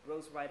just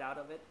grows right out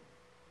of it.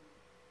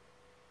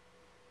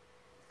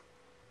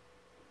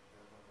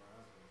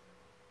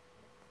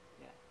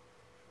 Yeah.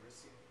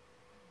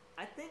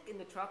 I think in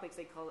the tropics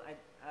they call it,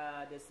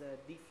 there's a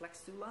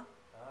deflexula.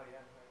 Oh,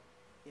 yeah.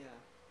 Yeah.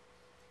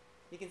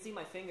 You can see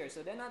my fingers,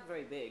 so they're not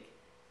very big.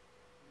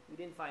 We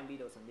didn't find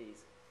beetles on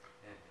these.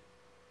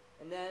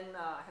 And then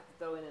I have to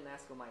throw in an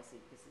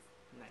ascomycete because it's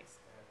nice.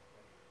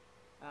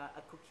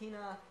 A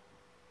coquina,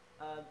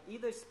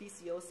 either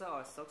speciosa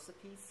or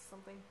soxapes,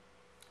 something.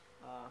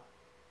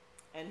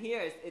 And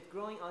here it's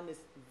growing on this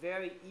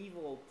very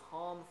evil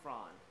palm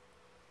frond.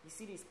 You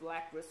see these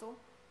black bristle?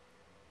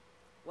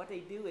 What they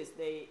do is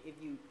if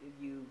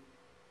you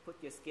put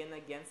your skin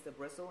against the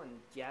bristle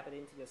and jab it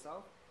into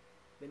yourself,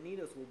 the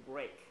needles will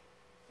break,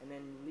 and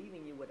then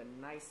leaving you with a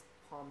nice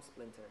palm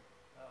splinter,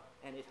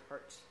 and it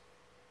hurts.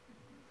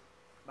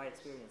 By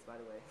experience, by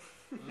the way.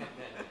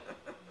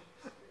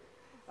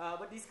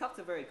 But these cups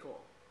are very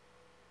cool.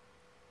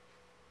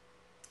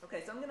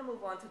 Okay, so I'm going to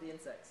move on to the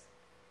insects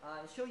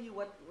and show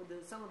you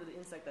some of the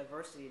insect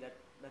diversity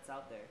that's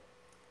out there.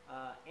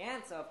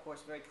 Ants are, of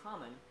course, very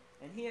common,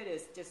 and here it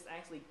is just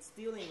actually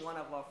stealing one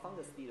of our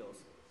fungus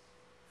beetles.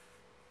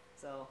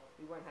 So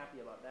we weren't happy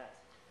about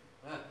that.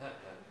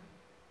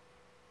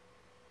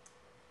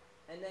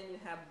 And then you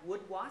have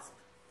wood wasp.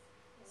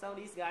 Some of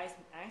these guys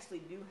actually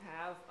do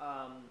have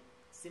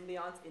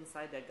symbionts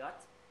inside their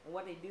gut, and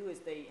what they do is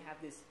they have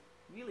this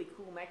really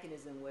cool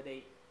mechanism where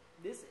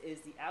this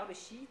is the outer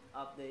sheath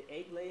of the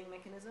egg-laying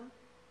mechanism.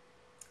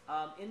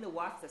 In the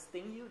wasps that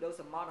sting you, those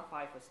are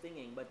modified for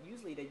stinging, but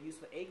usually they're used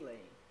for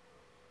egg-laying.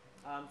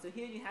 So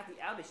here you have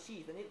the outer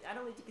sheath, and I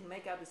don't know if you can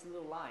make out this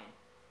little line.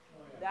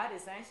 Oh, yeah. That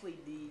is actually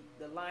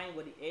the line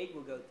where the egg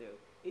will go through.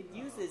 It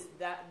uses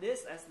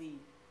this as the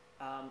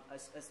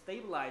a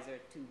stabilizer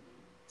to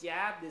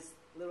jab this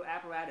little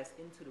apparatus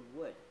into the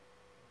wood,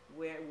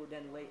 where it will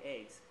then lay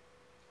eggs.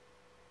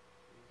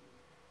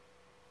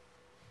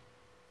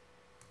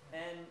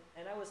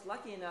 And I was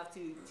lucky enough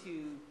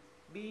to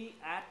be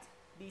at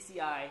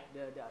BCI,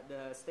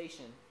 the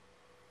station,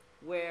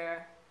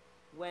 where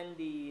when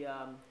the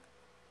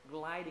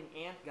gliding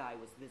ant guy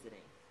was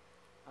visiting.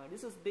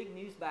 This was big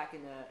news back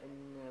in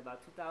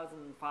about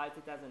 2005,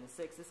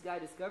 2006. This guy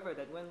discovered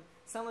that when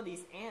some of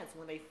these ants,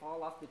 when they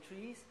fall off the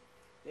trees,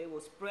 they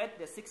will spread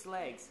their 6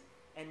 legs,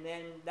 and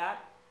then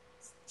that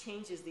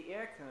changes the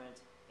air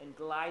current and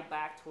glide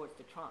back towards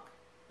the trunk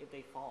if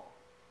they fall.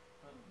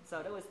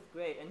 So that was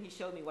great, and he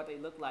showed me what they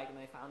looked like, and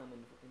I found them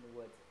in the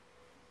woods.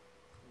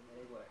 And there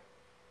they were.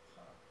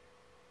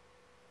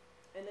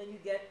 And then you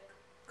get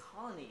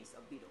colonies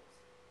of beetles,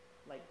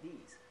 like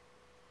these.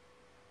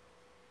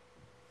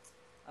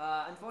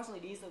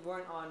 Unfortunately, these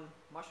weren't on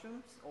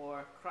mushrooms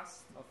or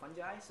crust or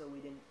fungi, so we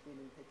didn't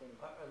pick any.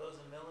 Are those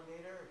a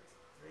millimeter,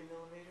 3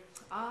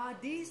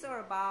 millimeters? These are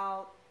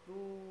about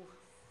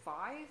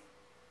 5.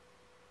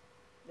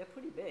 They're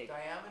pretty big.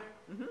 Diameter?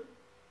 Mm-hmm.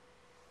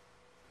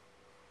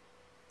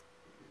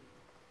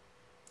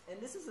 And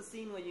this is a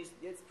scene where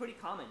it's pretty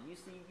common.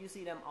 You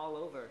see them all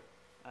over,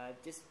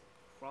 just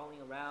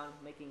crawling around,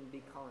 making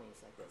big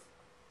colonies like this.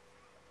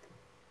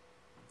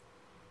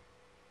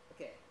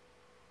 Okay.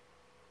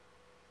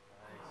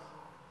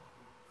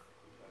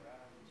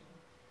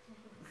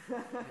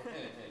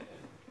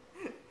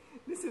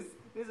 This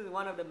is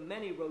one of the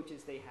many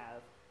roaches they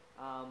have.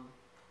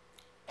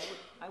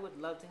 I would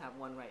love to have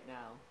one right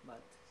now,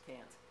 but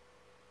can't.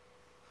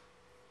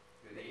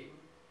 Good eating?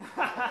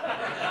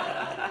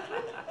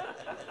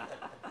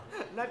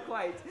 Not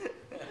quite.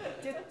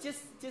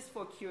 just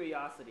for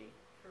curiosity,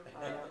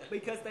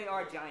 because they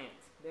are giant.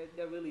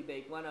 They're really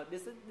big.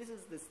 This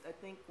is I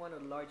think one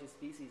of the largest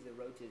species of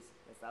roaches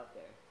that's out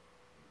there.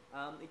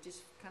 It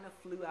just kind of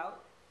flew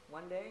out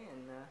one day,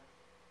 and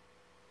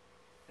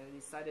I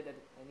decided that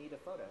I need a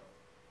photo.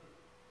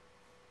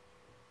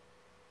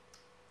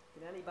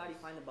 Can anybody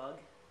find a bug?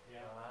 Yeah,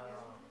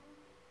 Wow.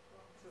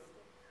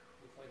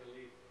 looks like a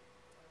leaf.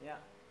 Yeah.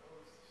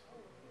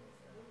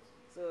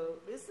 So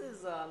this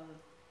is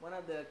one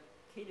of the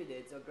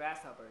katydids or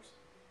grasshoppers.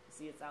 You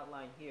see its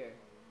outline here.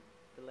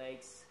 The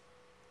legs,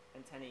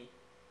 antennae,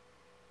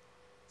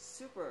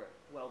 super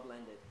well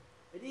blended.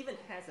 It even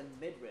has a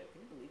midrib.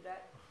 Can you believe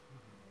that?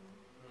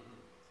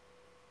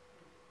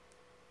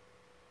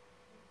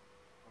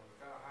 Well, it's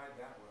gotta hide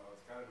that well.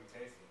 It's gotta be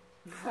tasty.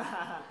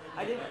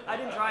 I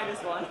didn't try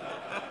this one.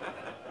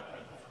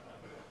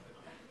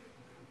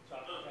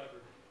 Chocolate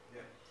covered.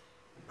 Yeah.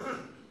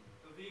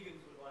 The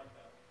vegans would like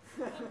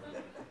that.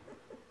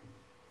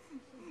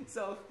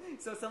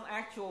 So some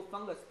actual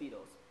fungus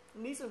beetles.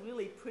 And these are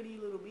really pretty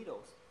little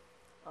beetles.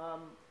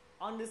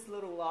 On this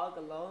little log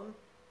alone,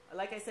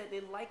 like I said, they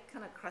like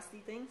kind of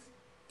crusty things.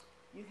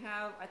 You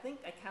have, I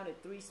think I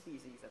counted 3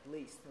 species at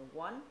least.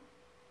 1,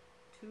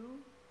 2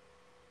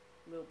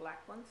 little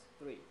black ones,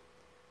 3.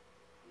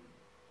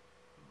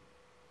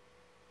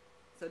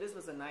 So this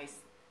was a nice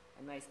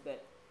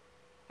bit.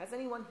 Has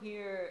anyone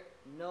here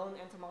known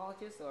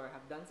entomologists or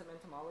have done some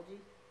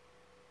entomology?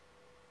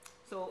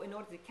 So in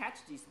order to catch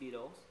these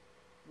beetles,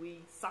 we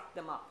suck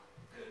them up.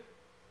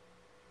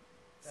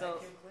 So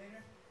Vacuum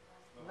cleaner?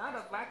 not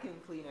a vacuum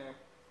cleaner,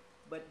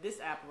 but this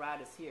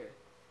apparatus here.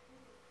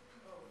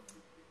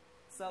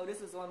 So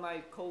this is on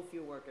my coal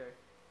field worker.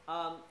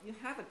 You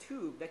have a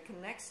tube that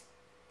connects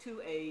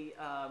to a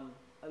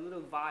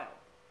little vial,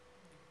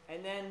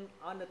 and then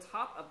on the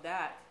top of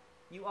that,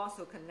 you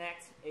also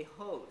connect a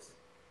hose.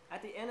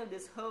 At the end of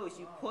this hose,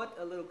 you put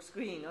a little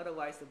screen,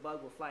 otherwise the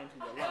bug will fly into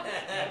your lung.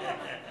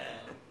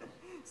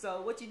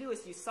 So what you do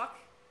is you suck,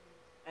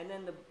 and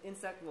then the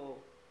insect will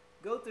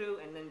go through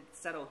and then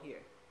settle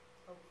here.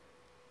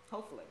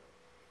 Hopefully.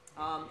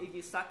 If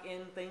you suck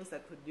in things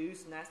that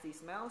produce nasty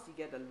smells, you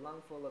get a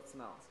lung full of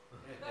smells.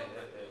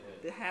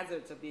 The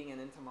hazards of being an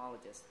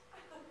entomologist.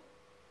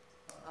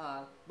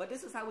 But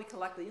this is how we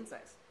collect the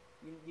insects.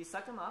 You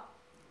suck them up,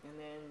 and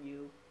then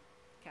you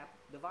cap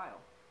the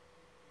vial.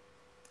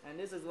 And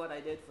this is what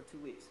I did for 2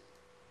 weeks.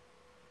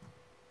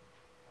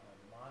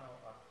 Mono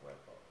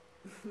aquepo.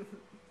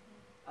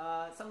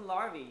 Some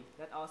larvae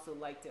that also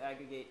like to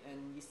aggregate,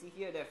 and you see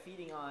here they're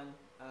feeding on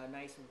a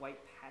nice white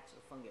patch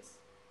of fungus.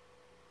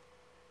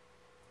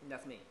 And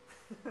that's me.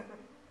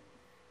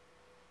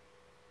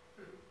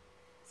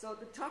 So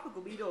the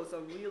tropical beetles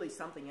are really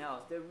something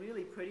else. They're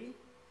really pretty,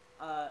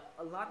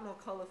 a lot more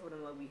colorful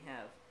than what we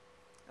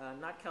have.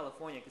 Not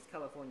California, because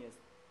California is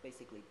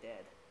basically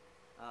dead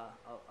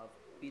of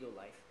beetle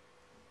life.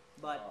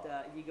 But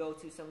if you go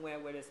to somewhere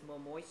where there's more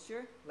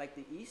moisture, like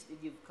the east,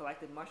 if you've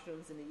collected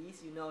mushrooms in the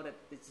east, you know that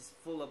it's just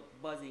full of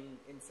buzzing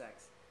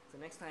insects. So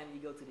next time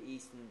you go to the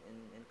east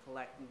and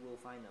collect, you will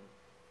find them.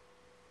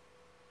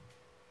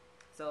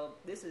 So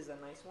this is a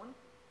nice one.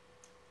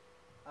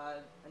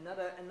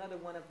 Another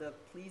one of the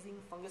pleasing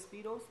fungus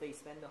beetles. They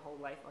spend their whole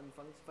life on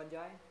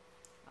fungi.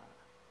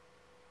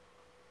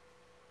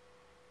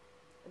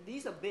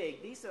 These are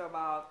big. These are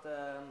about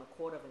a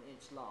quarter of an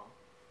inch long.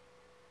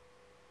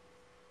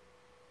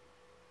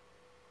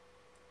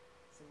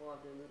 Some more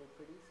of the little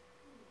pretties.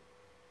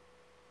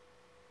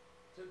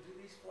 So do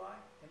these fly?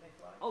 Can they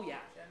fly? Oh yeah.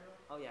 Generally?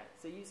 Oh yeah.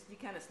 So you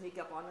kind of sneak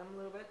up on them a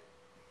little bit.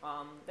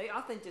 They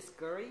often just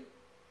scurry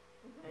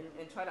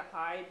and try to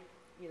hide,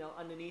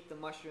 underneath the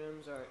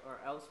mushrooms or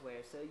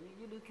elsewhere. So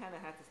you do kind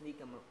of have to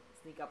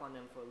sneak up on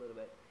them for a little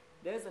bit.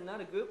 There's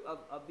another group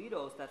of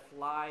beetles that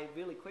fly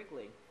really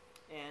quickly,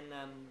 and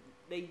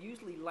they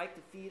usually like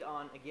to feed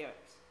on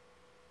agarics.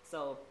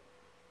 So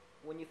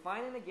when you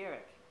find an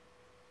agaric,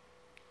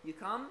 you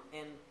come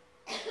and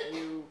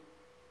you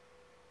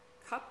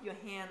cup your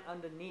hand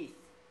underneath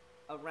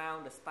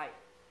around the stipe.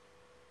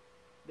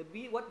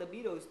 What the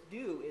beetles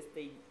do is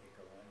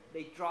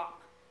they drop.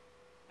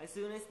 As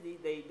soon as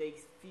they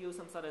feel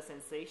some sort of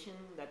sensation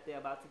that they're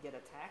about to get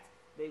attacked,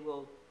 they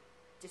will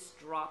just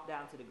drop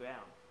down to the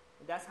ground.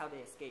 And that's how they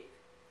escape.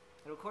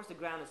 And of course the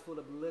ground is full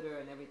of litter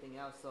and everything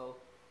else, so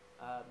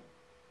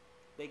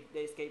they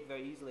escape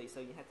very easily. So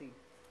you have to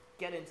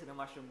get into the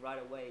mushroom right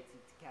away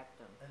to catch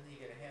them. And then you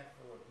get a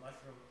handful of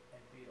mushroom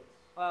and beetles.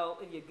 Well,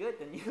 if you're good,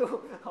 then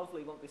you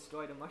hopefully won't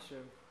destroy the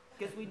mushroom.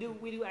 Because we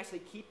do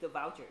actually keep the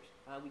vouchers.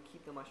 We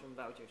keep the mushroom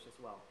vouchers as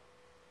well.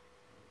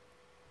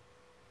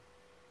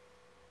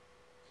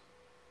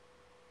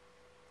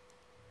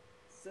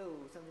 So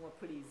some more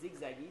pretty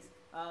zigzaggies.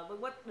 But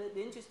what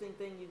the interesting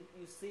thing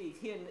you see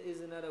here is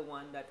another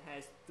one that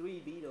has 3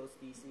 beetle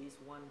species,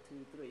 1,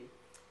 2, 3.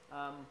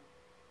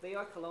 They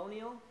are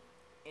colonial,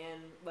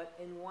 but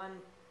in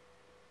one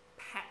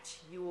patch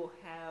you will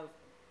have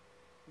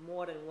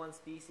more than one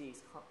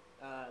species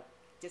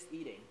just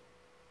eating.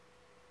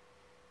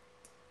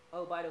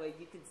 Oh, by the way,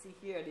 you can see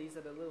here these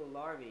are the little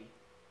larvae,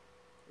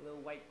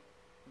 little white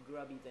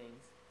grubby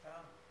things.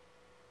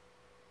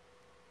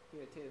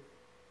 Here too.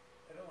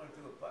 I don't want to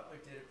do what Butler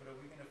did it, but are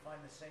we going to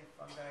find the same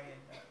fungi in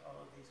all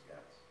of these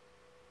guys?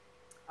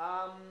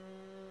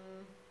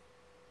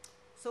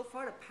 So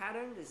far the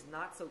pattern is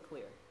not so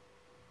clear,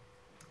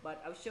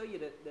 but I'll show you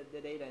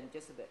the data in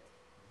just a bit.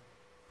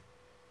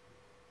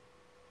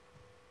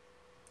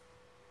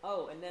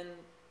 Oh, and then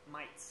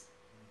mites.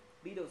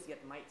 Beetles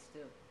get mites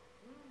too.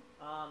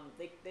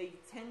 They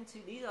tend to,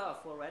 these are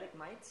phloretic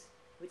mites,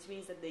 which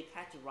means that they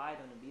catch a ride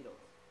on the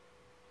beetles.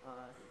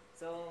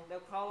 So they'll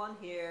crawl on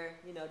here,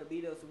 the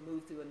beetles will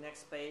move to the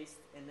next space,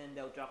 and then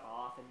they'll drop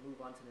off and move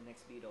on to the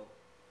next beetle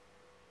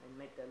and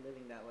make their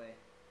living that way.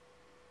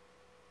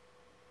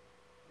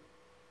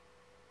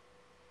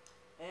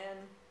 And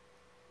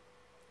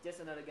just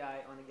another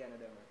guy on a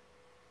Ganoderma.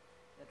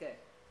 Okay,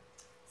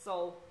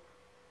 so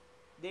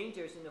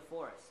dangers in the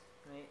forest,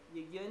 right?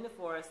 You're in the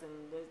forest,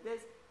 and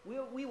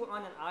we were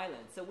on an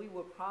island, so we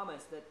were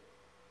promised that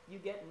you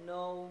get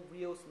no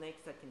real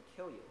snakes that can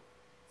kill you.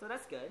 So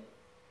that's good.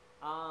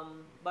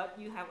 But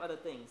you have other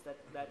things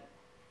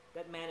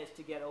that manage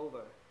to get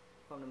over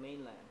from the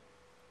mainland.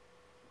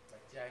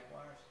 Like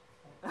jaguars?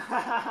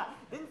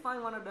 Didn't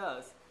find one of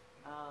those.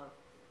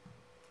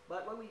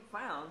 But what we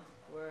found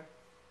were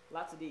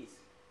lots of these.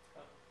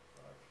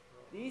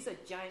 These are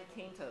giant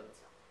cane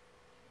toads.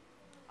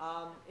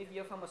 If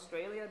you're from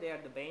Australia, they are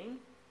the bane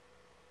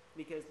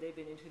because they've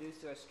been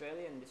introduced to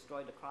Australia and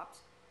destroyed the crops.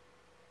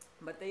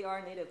 But they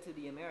are native to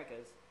the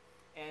Americas,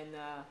 and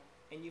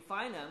you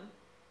find them.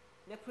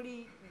 They're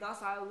pretty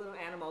docile little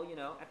animal, you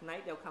know. At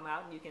night they'll come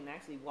out and you can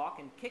actually walk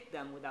and kick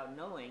them without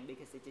knowing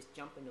because they just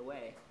jump in the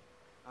way.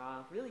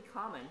 Really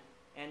common,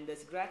 and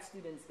there's grad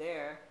students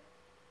there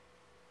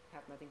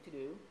have nothing to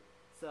do,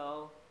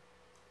 so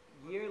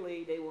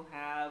yearly they will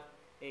have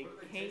a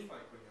What do they cane. taste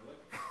like when you look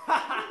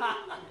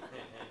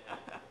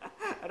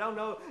I don't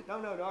know,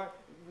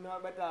 no,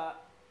 but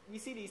you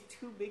see these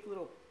two big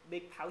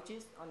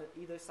pouches on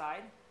either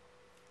side.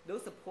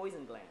 Those are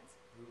poison glands.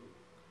 Ooh.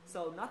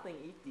 So nothing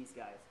eats these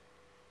guys.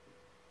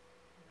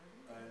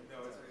 No,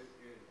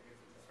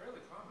 it's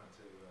fairly common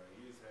to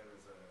use that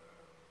as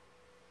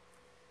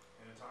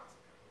an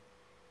intoxicant,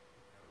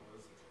 an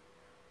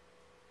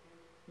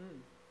hallucinogen.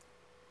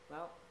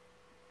 Well,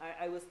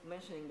 I was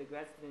mentioning the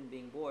grad student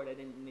being bored. I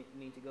didn't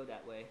mean to go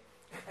that way.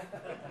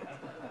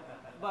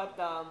 But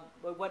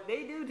what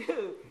they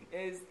do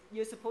is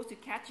you're supposed to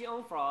catch your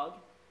own frog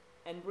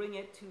and bring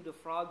it to the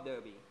frog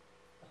derby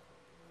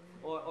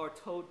or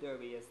toad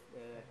derby. As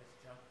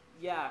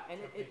yeah, and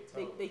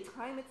they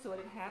time it so that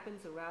it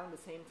happens around the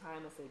same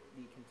time as the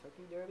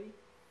Kentucky Derby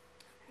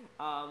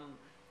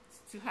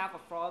to have a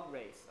frog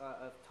race,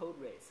 a toad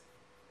race.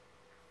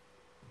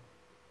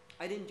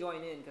 I didn't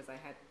join in because I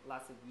had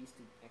lots of yeast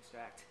to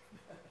extract.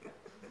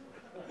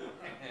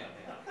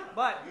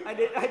 But I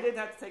did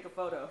have to take a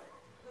photo.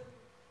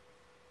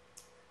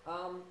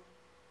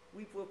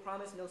 We were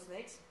promised no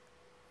snakes.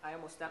 I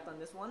almost stepped on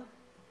this one.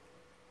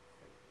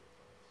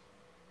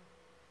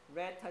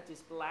 Red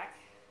touches black.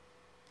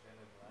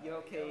 You're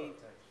okay,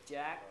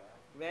 Jack.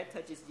 Red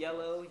touches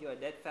yellow. You're a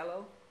dead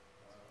fellow.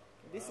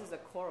 This is a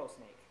coral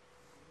snake.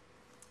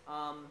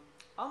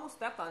 Almost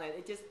stepped on it.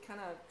 It just kind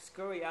of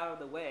scurried out of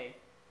the way.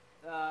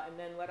 And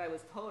then what I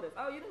was told is,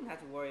 oh, you didn't have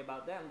to worry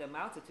about them. Their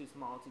mouths are too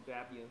small to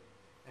grab you.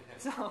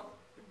 So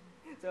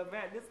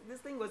man,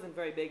 this thing wasn't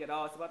very big at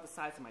all. It's about the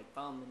size of my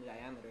thumb in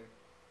diameter.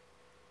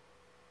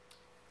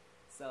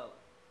 So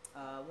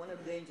one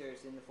of the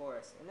dangers in the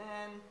forest. And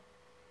then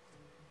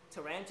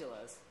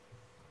tarantulas.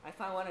 I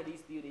found one of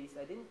these beauties.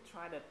 I didn't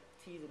try to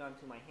tease it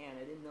onto my hand.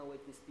 I didn't know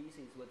if this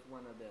species was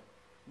one of the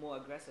more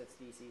aggressive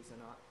species or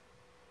not.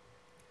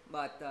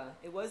 But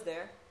it was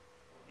there,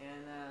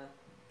 and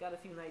got a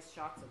few nice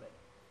shots of it.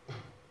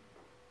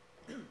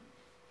 And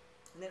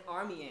then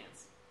army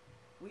ants.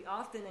 We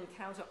often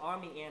encounter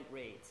army ant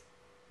raids.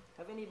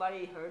 Have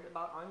anybody heard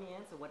about army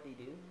ants or what they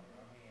do?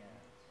 Army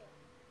ants.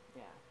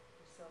 Yeah.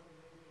 You saw the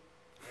movie.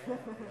 Yeah,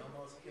 they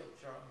almost killed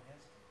Charlton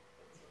Heston.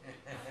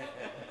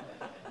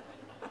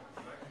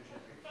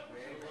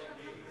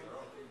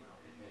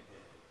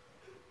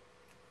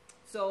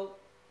 So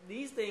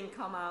these things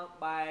come out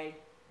by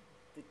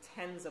the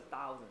tens of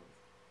thousands.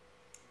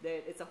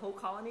 It's a whole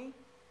colony,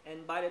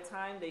 and by the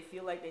time they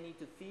feel like they need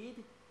to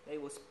feed, they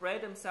will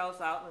spread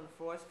themselves out on the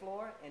forest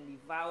floor and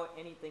devour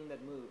anything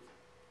that moves.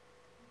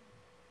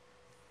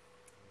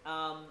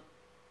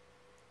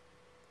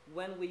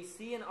 When we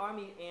see an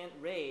army ant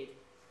raid,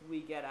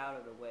 we get out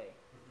of the way.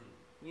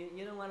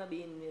 You don't want to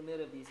be in the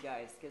middle of these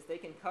guys because they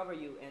can cover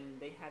you, and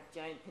they have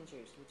giant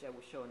pinchers, which I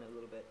will show in a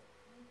little bit.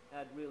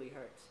 That really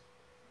hurts.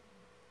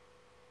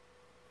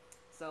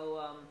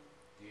 So,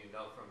 do you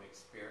know from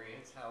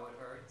experience how it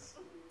hurts?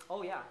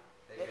 oh yeah,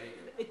 They make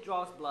it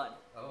draws blood.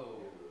 Oh.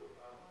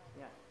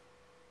 Yeah.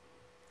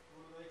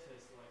 What do they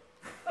taste like?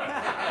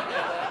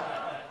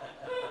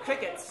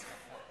 Crickets.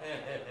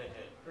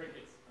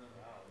 Crickets.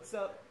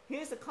 So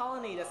here's a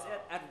colony that's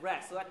at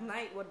rest. So at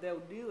night, what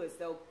they'll do is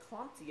they'll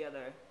clump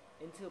together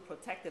into a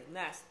protective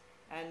nest.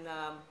 And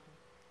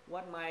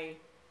what my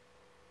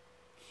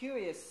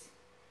curious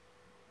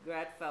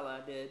grad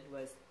fella did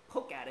was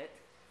poke at it.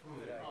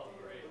 Good idea. Oh,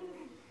 great.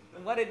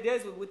 And what it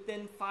does was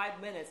within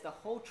 5 minutes, the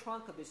whole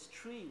trunk of this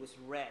tree was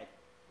red.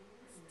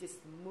 It's just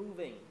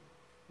moving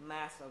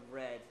mass of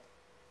red.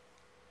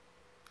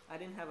 I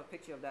didn't have a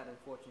picture of that,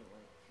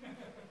 unfortunately.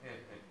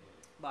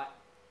 But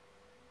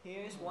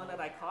here's one that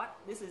I caught.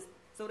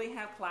 So they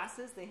have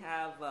classes. They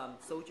have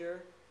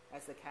soldier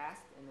as the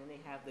caste, and then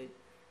they have the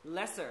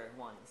lesser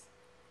ones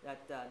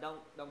that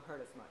don't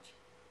hurt as much.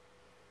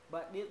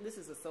 But this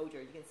is a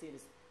soldier. You can see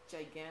this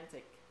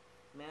gigantic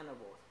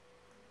mandible.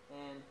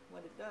 And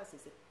what it does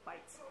is it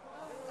bites.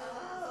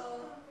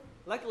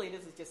 Luckily,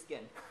 this is just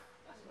skin.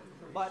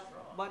 But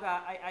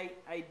I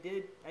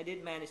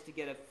did manage to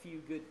get a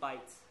few good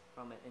bites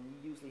from it, and you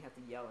usually have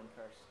to yell and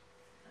curse.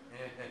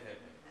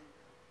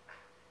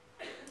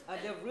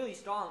 They're really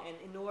strong, and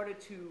in order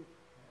to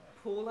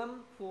pull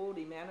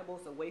the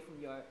mandibles away from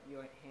your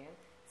hand,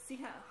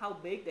 see how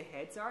big the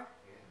heads are?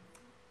 Yeah.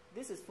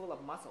 This is full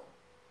of muscle.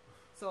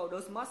 So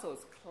those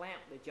muscles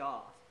clamp the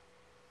jaws.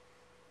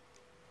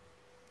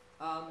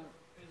 Is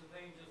the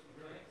vein just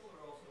mechanical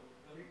or also?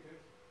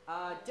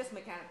 Just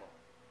mechanical.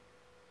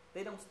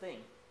 They don't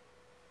sting.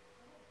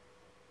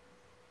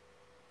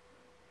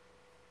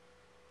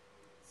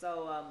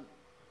 So,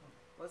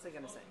 what was I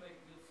going to say? Supposed to make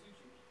good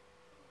suture.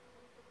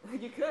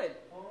 You could.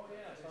 Oh,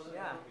 yeah, so that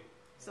Yeah. would be.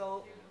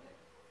 So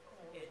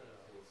It,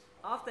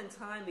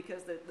 oftentimes,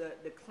 because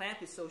the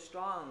clamp is so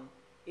strong,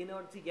 in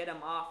order to get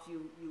them off,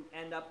 you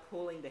end up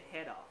pulling the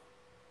head off.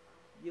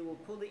 You will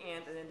pull the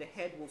ant, and then the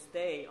head will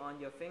stay on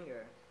your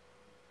finger,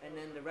 and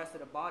then the rest of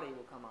the body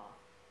will come off.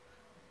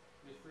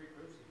 it's free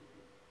courtesy.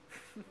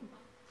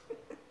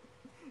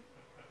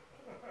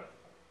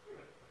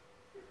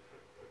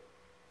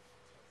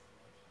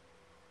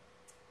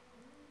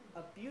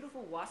 A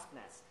beautiful wasp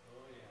nest.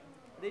 Oh,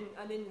 yeah.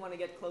 I didn't want to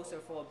get closer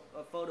for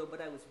a photo,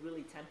 but I was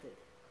really tempted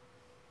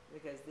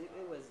because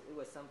it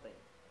was something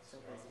to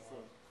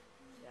see.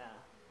 Yeah.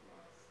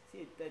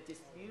 See, they're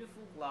just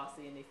beautiful,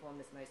 glossy, and they form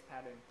this nice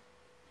pattern.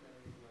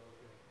 Chinese yellow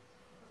thing.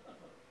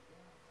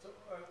 So,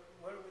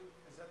 what are we,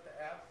 is that the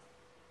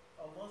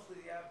oh,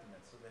 mostly the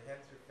abdomen, so the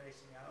heads are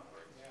facing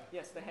outwards? Yeah.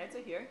 Yes, the heads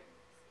are here.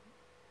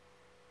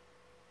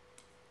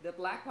 The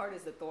black part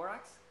is the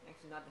thorax.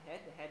 Actually, not the head.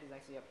 The head is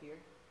actually up here.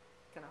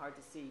 Kind of hard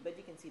to see, but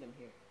you can see them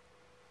here.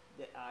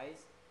 The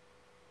eyes,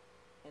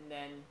 and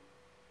then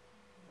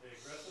Are they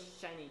aggressive?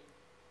 shiny.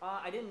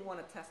 I didn't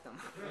want to test them.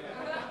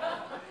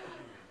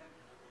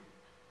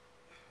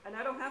 And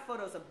I don't have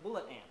photos of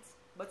bullet ants,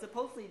 but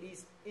supposedly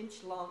these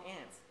inch-long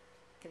ants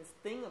can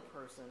sting a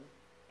person,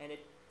 and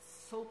it's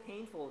so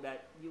painful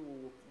that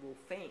you will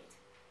faint.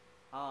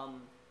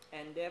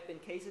 And there have been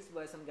cases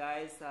where some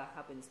guys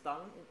have been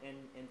stung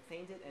and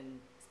fainted and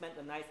spent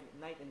the night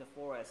in the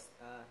forest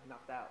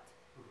knocked out.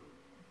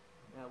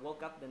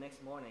 Woke up the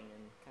next morning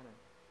and kind of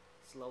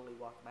slowly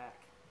walked back.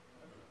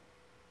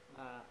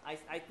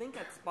 I think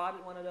I'd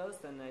spotted one of those,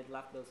 then I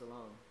left those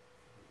alone.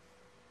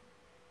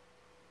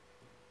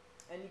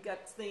 And you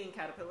got stinging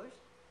caterpillars.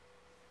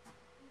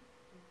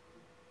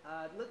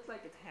 It looks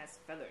like it has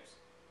feathers.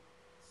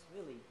 It's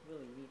really,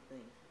 really neat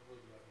thing.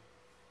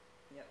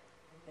 Yep.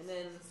 And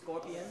then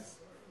scorpions.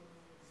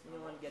 You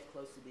don't want to get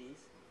close to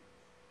these.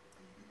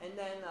 And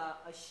then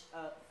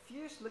a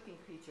fierce-looking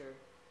creature,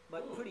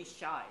 but pretty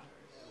shy.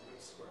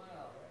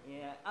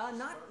 Yeah.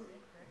 Not.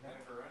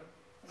 Vinegar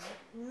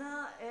in?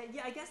 No.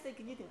 Yeah. I guess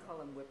you can call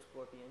them whip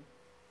scorpion.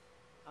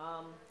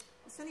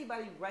 Does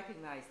anybody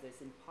recognize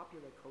this in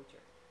popular culture?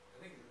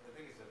 I think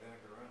it's a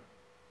vinegar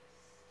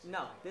in.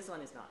 No, this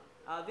one is not.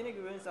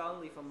 Vinegaroons are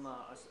only from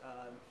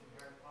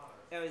Harry Potter.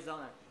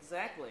 Arizona.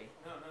 Exactly.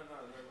 No,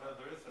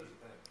 there is such a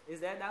thing. Is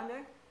that down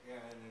there?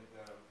 Yeah, and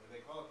they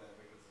call it that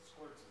because it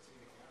squirts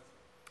acetic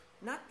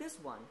acid. Not this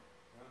one.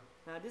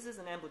 Yeah. This is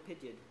an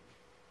amblipigid.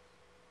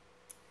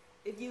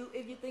 If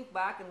you think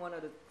back in one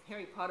of the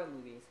Harry Potter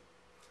movies,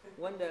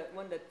 when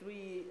the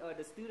three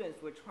the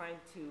students were trying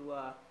to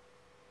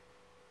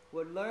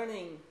were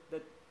learning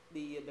the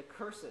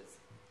curses,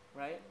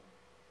 right?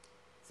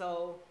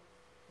 So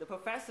the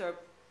professor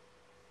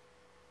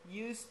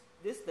used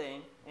this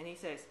thing, and he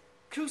says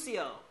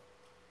Crucio,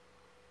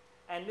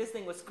 and this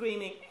thing was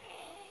screaming.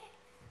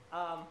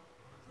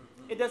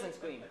 It doesn't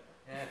scream.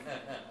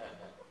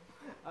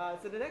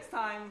 So the next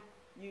time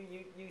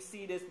you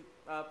see this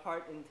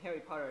part in Harry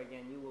Potter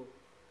again, you will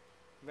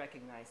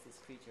recognize this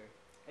creature.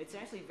 It's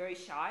actually very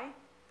shy,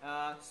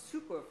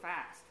 super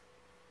fast.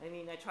 I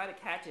mean, I try to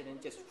catch it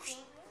and just whoosh,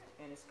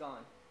 and it's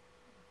gone.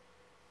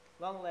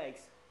 Long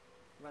legs,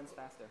 runs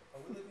faster.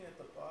 Are we looking at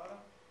the bottom?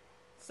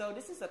 So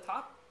this is the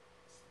top.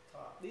 It's the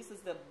top. This is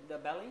the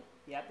belly,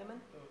 the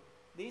abdomen. So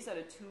These are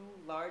the two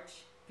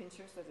large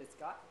pinchers that it's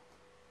got.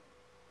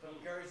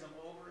 it carries them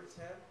over its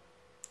head?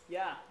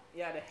 Yeah,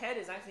 the head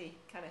is actually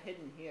kind of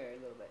hidden here a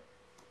little bit.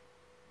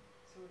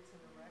 So it's an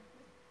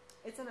arachnid?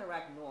 It's an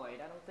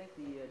arachnoid. I don't think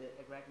the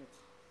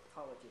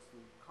arachnidologists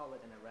would call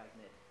it an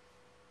arachnid.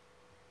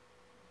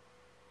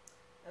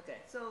 Okay,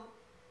 so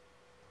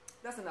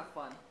that's enough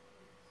fun.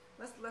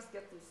 Let's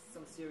get to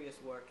some serious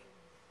work.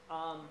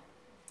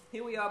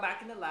 Here we are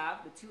back in the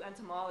lab. The two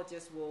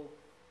entomologists will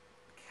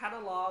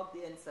catalog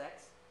the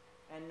insects,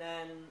 and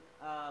then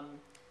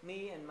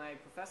me and my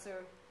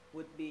professor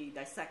would be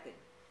dissecting.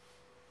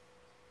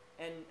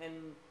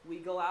 And we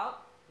go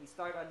out. We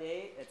start our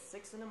day at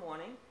 6 in the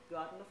morning, go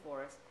out in the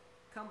forest,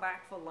 come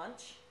back for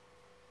lunch,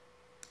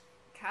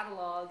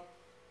 catalog,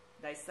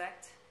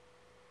 dissect,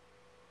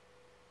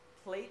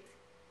 plate,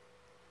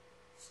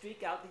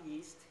 streak out the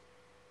yeast,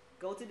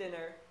 go to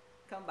dinner,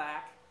 come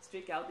back,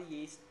 streak out the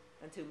yeast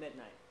until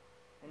midnight,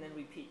 and then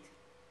repeat.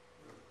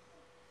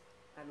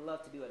 I'd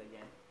love to do it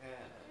again.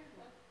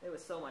 It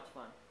was so much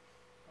fun.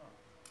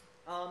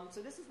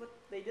 So this is what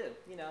they do.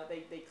 You know,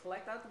 they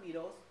collect out the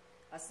beetles,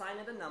 assign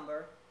it a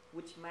number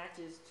which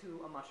matches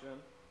to a mushroom,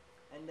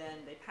 and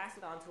then they pass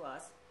it on to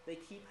us. They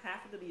keep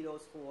half of the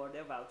beetles for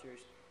their vouchers,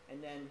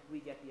 and then we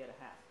get the other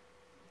half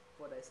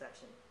for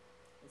dissection.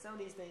 And some of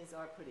these things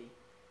are pretty.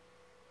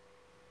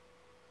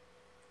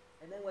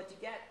 And then what you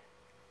get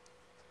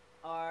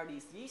are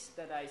these yeasts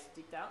that I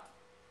sticked out.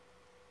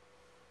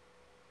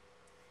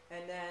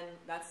 And then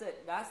that's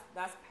it. That's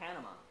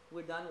Panama.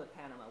 We're done with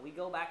Panama. We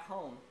go back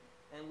home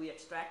and we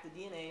extract the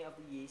DNA of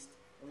the yeast,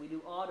 and we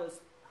do all those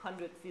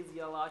 100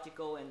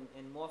 physiological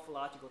and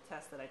morphological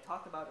tests that I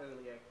talked about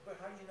earlier. But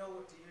how do you know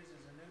what to use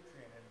as a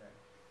nutrient in the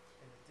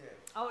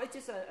dish? Oh, it's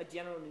just a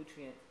general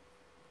nutrient.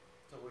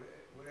 So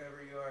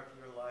whatever you are, if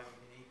you're alive, you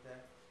can eat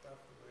that stuff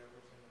or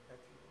whatever's in the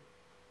petri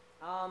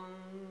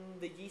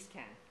dish. The yeast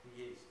can. The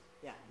yeast.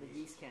 Yeah, the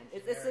yeast can.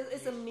 It's Generic a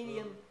yeast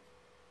medium. food.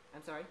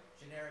 I'm sorry.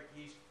 Generic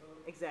yeast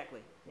food.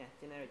 Exactly. Yeah,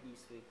 generic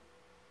yeast food.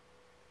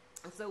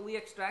 And so we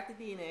extract the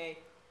DNA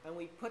and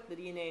we put the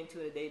DNA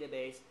into a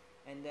database,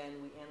 and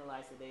then we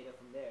analyze the data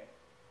from there.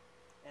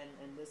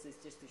 And this is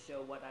just to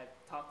show what I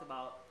talked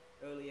about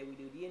earlier. We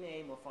do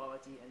DNA,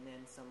 morphology, and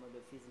then some of the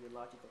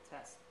physiological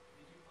tests.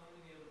 Did you find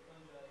any other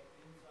fungi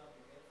inside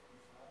the Yeasts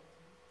besides?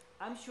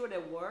 I'm sure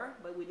there were,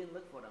 but we didn't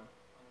look for them.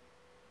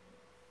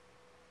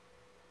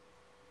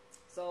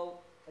 So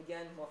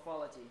again,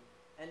 morphology,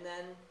 and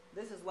then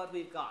this is what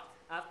we've got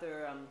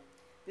after.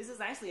 This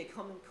is actually a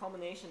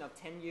culmination of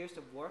 10 years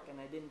of work, and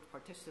I didn't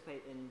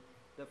participate in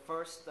the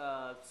first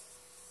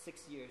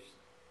 6 years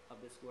of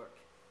this work.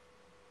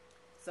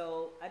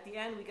 So at the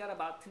end, we got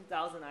about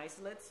 2,000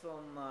 isolates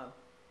from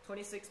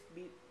 26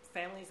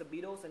 families of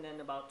beetles, and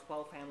then about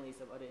 12 families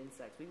of other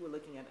insects. We were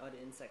looking at other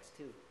insects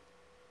too.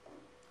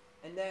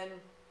 And then,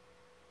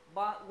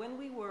 but when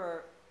we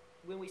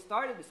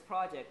started this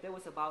project, there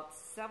was about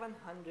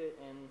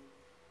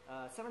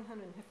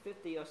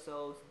 750 or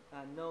so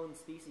known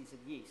species of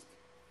yeast.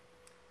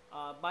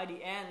 By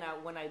the end,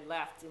 when I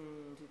left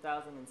in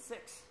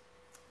 2006,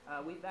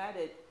 we've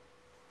added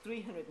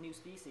 300 new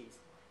species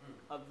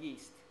of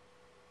yeast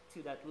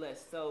to that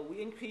list. So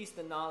we increased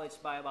the knowledge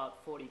by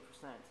about 40%.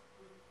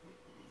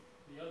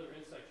 The other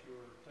insects you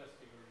were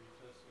testing, were you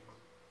testing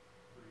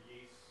for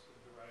yeast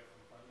derived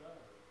from fungi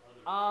or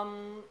other?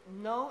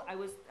 No, I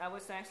was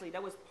actually,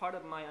 that was part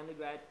of my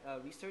undergrad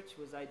research.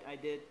 Was I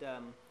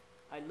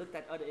looked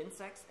at other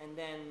insects and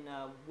then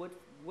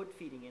wood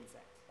feeding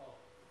insects. Oh.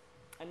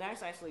 And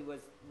that actually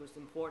was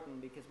important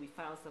because we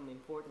found some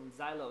important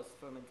xylose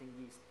fermenting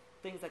yeast,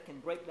 things that can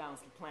break down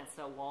the plant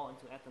cell wall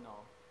into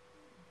ethanol.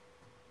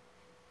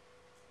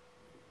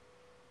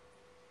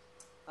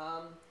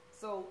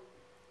 So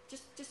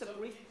just a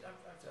brief. Yeast, I'm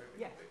sorry.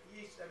 Yeah. But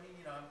yeast. I mean,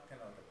 I'm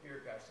kind of like a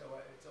beer guy, so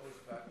it's always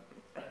about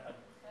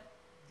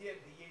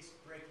the yeast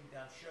breaking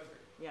down sugar.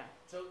 Yeah.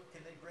 So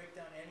can they break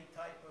down any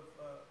type of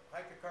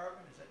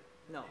hydrocarbon? Is that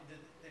No. Do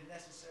they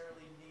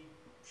necessarily need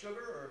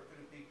sugar, or could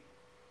it be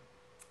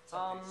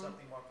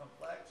something more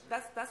complex?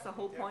 That's the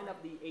whole something point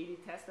of the 80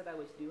 test that I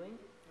was doing.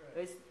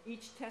 Right. Is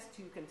each test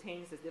tube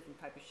contains a different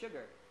type of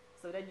sugar.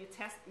 So then you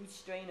test each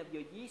strain of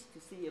your yeast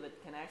to see if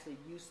it can actually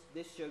use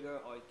this sugar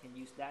or it can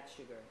use that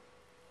sugar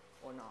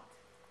or not.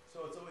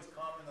 So it's always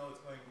common, though,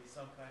 it's going to be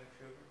some kind of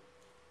sugar?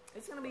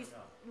 It's going to be,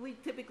 Or no? we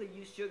typically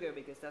use sugar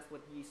because that's what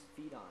yeast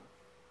feed on.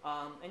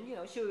 And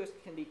sugars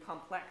can be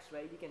complex,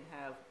 right? You can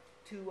have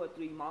 2 or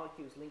 3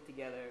 molecules linked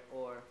together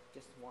or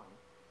just one.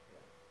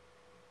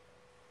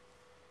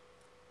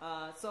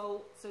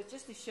 So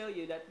just to show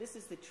you that this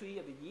is the tree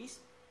of the yeast,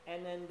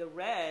 and then the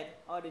red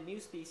are the new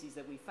species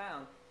that we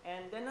found.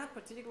 And they're not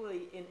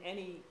particularly in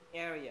any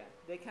area.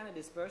 They kind of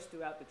disperse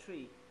throughout the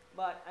tree.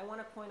 But I want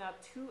to point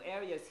out 2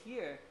 areas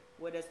here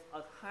where there's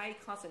a high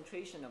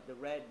concentration of the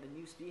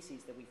new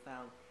species that we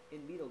found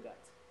in beetle gut.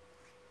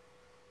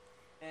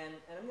 And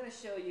I'm going to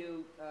show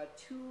you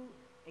 2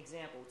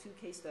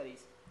 case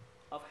studies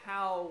of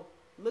how,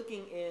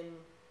 looking in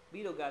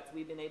beetle guts,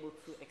 we've been able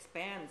to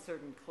expand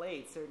certain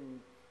clades,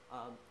 certain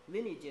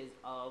lineages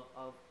of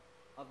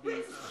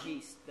these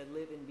yeast that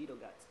live in beetle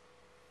guts.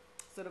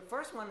 So the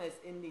first one is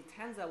in the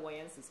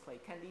Tanzawaiensis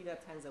clade, Candida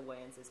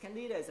tanzawaiensis.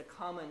 Candida is a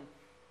common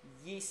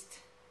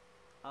yeast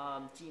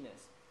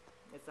genus.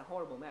 It's a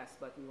horrible mess,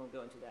 but we won't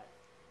go into that.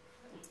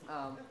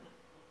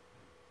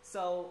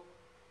 So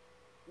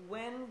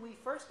when we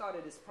first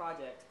started this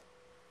project,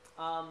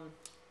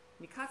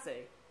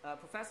 Mikase, a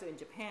professor in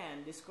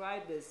Japan,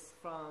 described this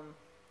from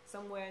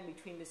somewhere in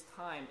between this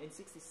time, in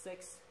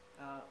 66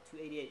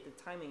 to 88. The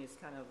timing is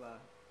kind of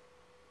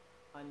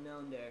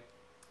unknown there.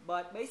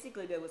 But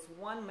basically, there was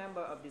one member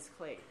of this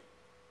clade,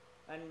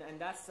 and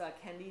that's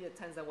Candida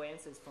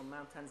tanzawaiensis from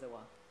Mount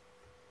Tanzawa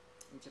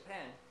in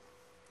Japan.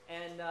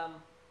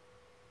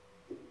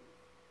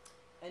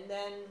 And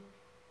then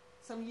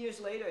some years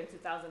later, in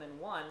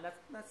 2001,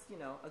 that's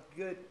a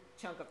good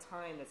chunk of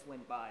time that's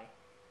went by,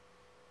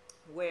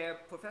 where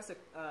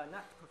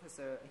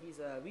he's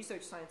a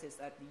research scientist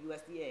at the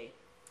USDA,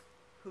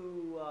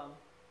 who's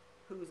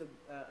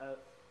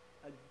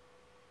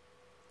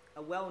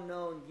a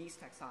well-known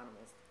yeast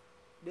taxonomist,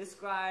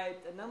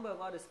 described a number of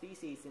other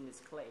species in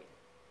this clade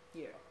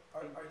here.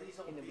 Are these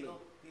all in the beetle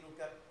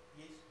gut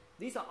yeast?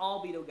 These are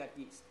all beetle gut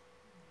yeast.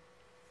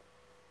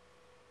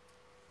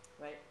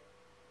 Right?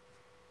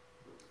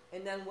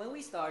 And then when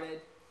we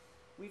started,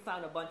 we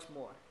found a bunch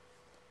more.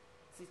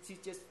 So it's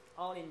just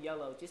all in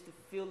yellow, just to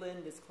fill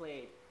in this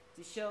clade,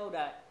 to show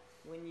that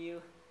when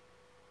you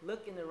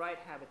look in the right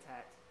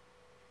habitat,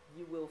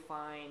 you will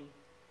find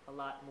a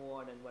lot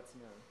more than what's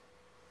known.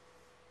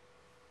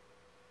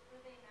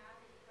 Were they mad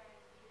that you guys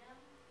beat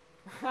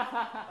them?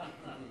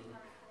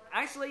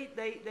 Actually,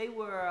 they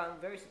were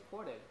very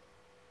supportive.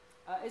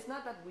 It's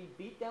not that we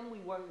beat them, we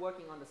weren't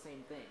working on the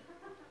same thing.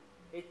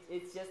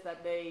 It's just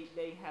that they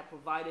have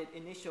provided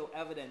initial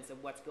evidence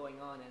of what's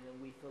going on, and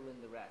then we fill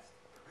in the rest.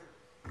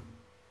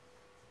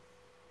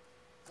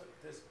 So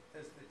does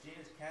the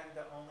genus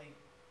Candida only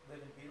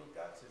live in beetle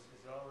guts? Is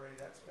it already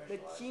that The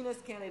specialized? genus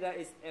Candida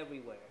is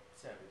everywhere.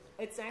 It's everywhere.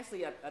 It's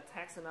actually a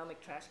taxonomic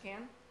trash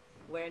can,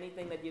 where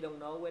anything that you don't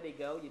know where they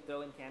go, you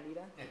throw in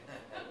Candida.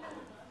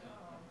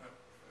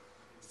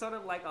 Sort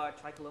of like our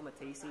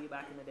Tricholomataceae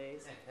back in the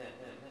days.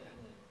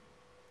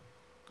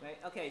 Right?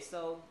 Okay,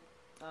 so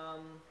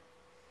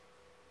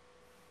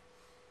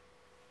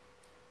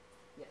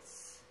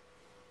yes.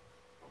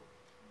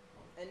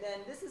 And then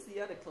this is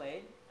the other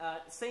clade.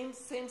 Same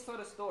sort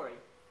of story.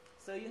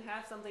 So you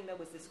have something that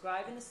was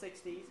described in the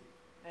 60s,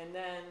 and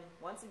then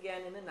once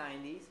again in the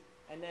 90s,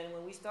 and then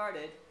when we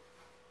started,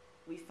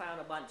 we found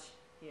a bunch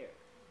here.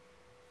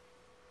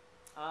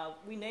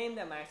 We named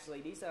them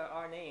actually. These are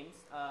our names.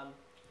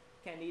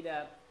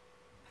 Candida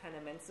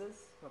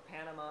panamensis, or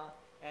Panama,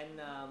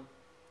 and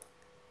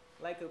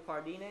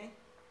Lycopardine.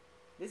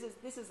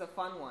 This is a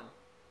fun one.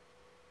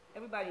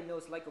 Everybody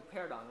knows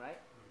Lycoperdon, right?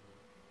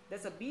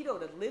 There's a beetle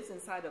that lives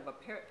inside of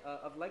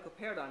of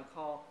Lycoperdon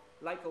called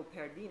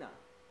Lycoperdina.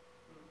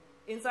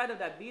 Inside of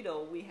that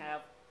beetle, we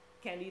have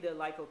Candida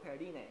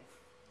lycoperdine.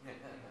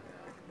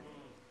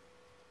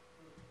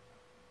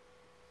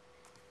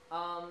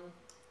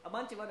 A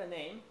bunch of other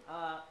names.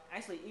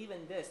 Actually,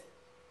 even this.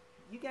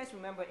 You guys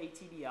remember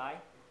ATBI?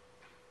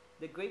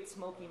 The Great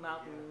Smoky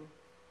Mountain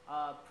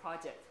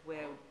project,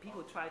 where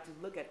people try to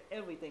look at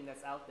everything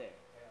that's out there.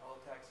 All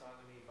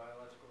taxonomy,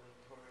 biological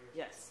inventory.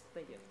 Yes,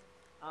 thank you.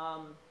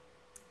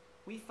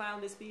 We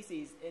found this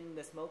species in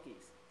the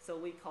Smokies, so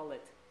we call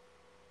it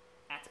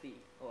ATBI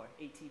or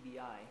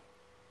ATBI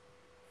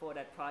for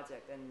that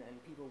project, and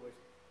people were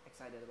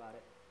excited about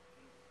it.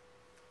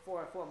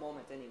 For a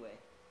moment, anyway.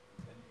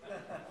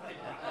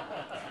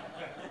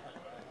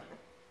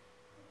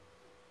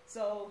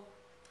 So,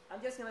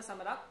 I'm just going to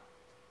sum it up.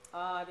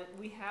 That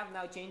we have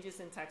now changes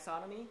in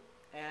taxonomy,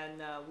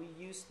 and we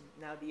use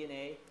now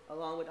DNA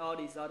along with all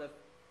these other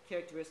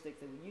characteristics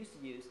that we used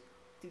to use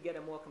to get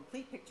a more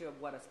complete picture of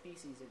what a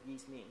species of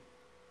yeast mean.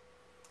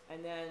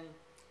 And then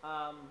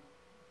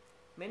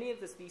many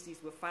of the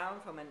species were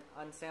found from an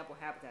unsampled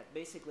habitat,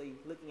 basically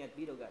looking at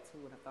beetle guts. Who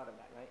would have thought of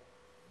that, right?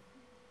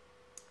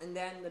 And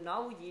then the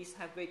novel yeasts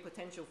have great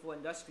potential for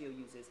industrial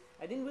uses.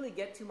 I didn't really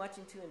get too much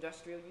into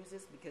industrial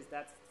uses because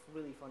that's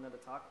really for another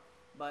talk,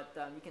 but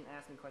you can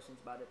ask me questions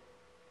about it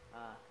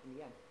in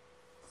the end.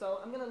 So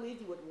I'm going to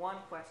leave you with one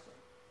question.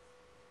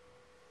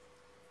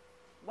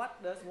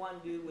 What does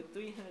one do with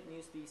 300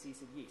 new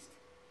species of yeast?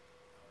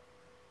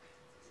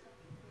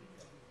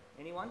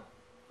 Anyone?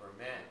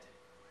 Ferment.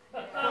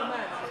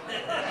 Ferment.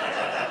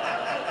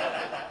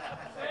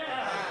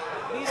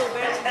 Beetle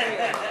belly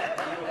beer.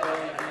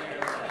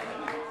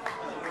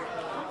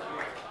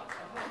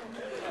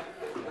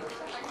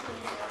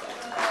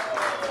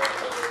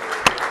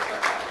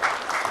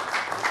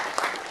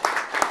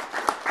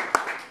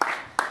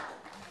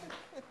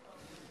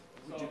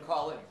 Would you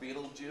call it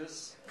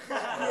Beetlejuice? You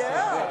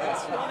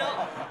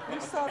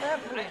saw that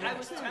movie. I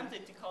was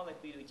tempted to call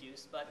it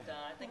Beetlejuice, but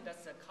I think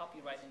that's a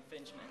copyright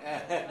infringement.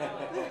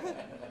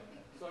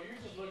 So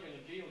you're just looking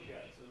at beetle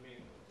guts. I mean,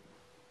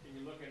 can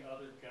you look at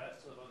other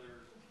guts of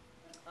other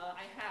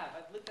I have.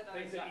 I've looked at other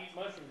things that guts. eat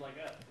mushrooms like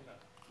us? You know.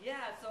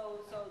 Yeah,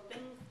 so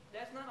things.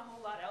 There's not a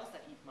whole lot else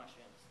that eat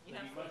mushrooms. You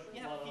That have eat mushrooms,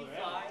 you a have lot a few of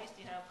other flies.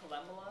 You have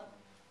collembola,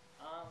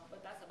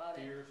 but that's about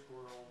it. Deer,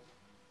 squirrels.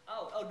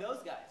 Oh,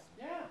 those guys.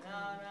 Yeah.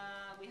 No,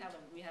 we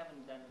haven't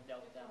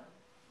dealt with them.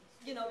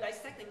 You know,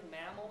 dissecting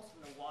mammals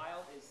from the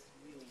wild is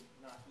really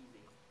not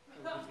easy.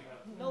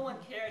 No one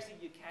cares if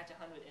you catch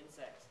 100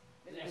 insects.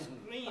 They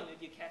scream if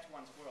you catch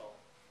one squirrel.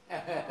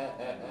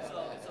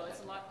 So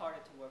it's a lot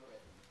harder to work with.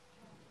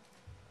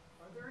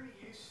 Are there any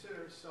yeasts that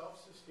are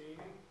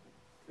self-sustaining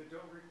that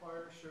don't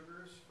require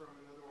sugars from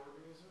another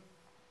organism?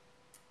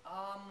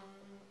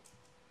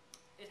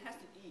 It has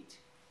to eat,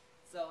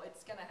 so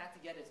it's gonna have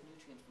to get its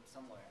nutrients from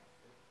somewhere.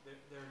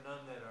 There are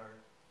none that are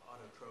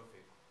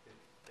autotrophic,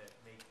 that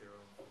make their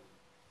own food,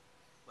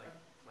 like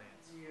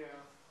plants. Yeah,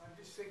 I'm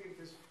just thinking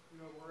because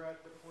we're at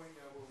the point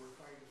now where we're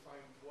trying to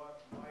find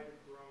what might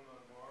have grown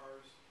on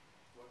Mars,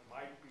 what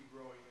might be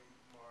growing in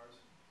Mars.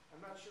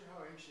 I'm not sure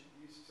how ancient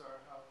yeasts are,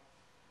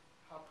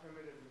 how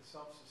primitive and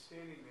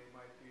self-sustaining they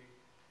might be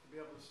to be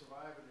able to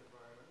survive an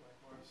environment like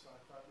Mars. So I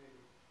thought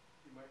maybe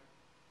you might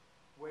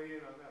weigh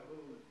in on that a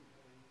little bit.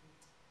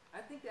 I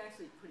think they're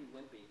actually pretty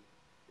wimpy,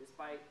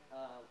 despite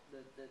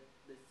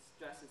the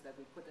stresses that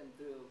we put them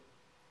through,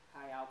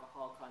 high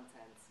alcohol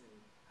contents and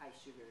high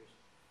sugars.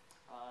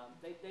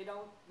 They're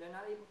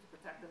not able to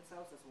protect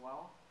themselves as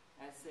well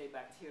as say a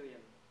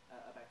bacterium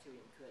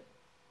could.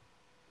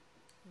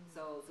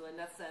 So in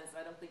that sense,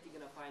 I don't think you're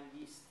gonna find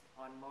yeast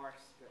on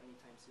Mars for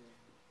anytime soon.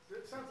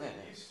 It sounds like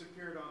yeast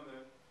appeared on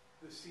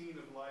the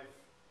scene of life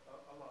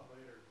a lot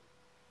later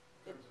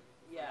in terms of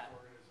the first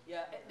organisms.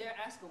 Yeah, they're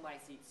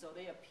ascomycetes, so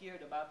they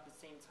appeared about the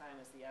same time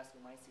as the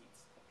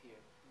ascomycetes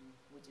appeared,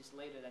 which is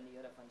later than the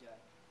other fungi.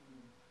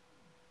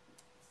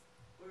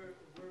 Where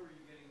were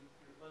you getting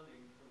your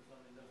funding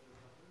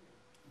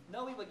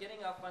No, we were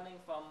getting our funding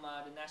from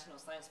the National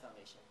Science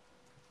Foundation.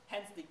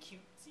 Hence the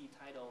cutesy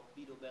title,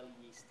 beetle belly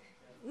yeast.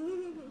 Were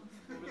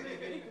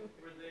they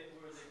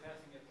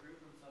passing it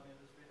through from some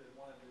industry that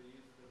wanted to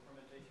use the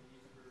fermentation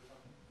yeast or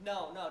something?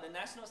 No, the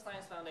National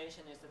Science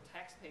Foundation is the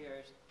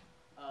taxpayers'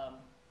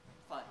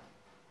 fund.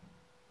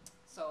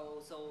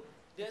 So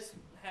this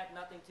had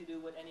nothing to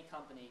do with any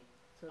company.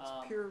 So it's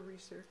pure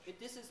research.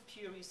 This is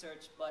pure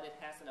research, but it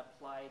has an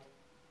applied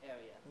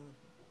area.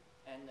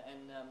 And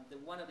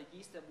one of the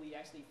yeast that we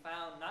actually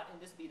found, not in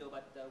this beetle,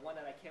 but the one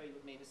that I carry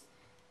with me, this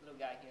little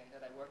guy here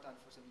that I worked on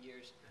for some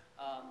years,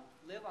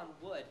 live on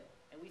wood.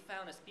 And we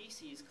found a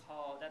species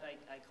called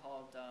I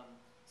called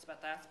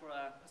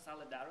Spathaspora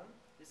psallidarum.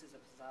 This is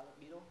a psalid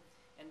beetle,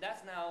 and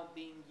that's now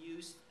being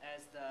used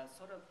as the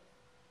sort of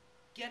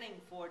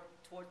getting toward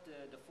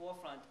the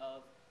forefront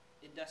of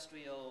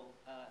industrial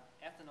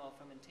ethanol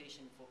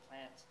fermentation for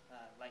plants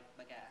like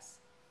bagasse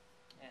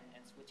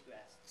and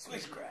switchgrass.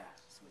 Switchgrass.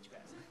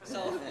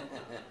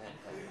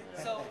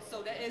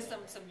 So there is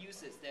some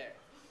uses there,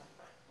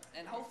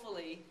 and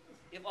hopefully,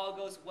 if all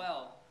goes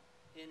well,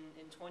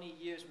 in 20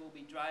 years we'll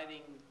be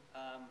driving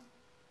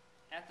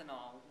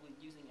ethanol,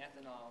 using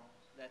ethanol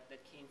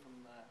that came from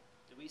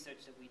the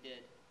research that we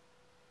did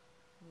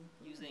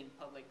using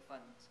public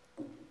funds.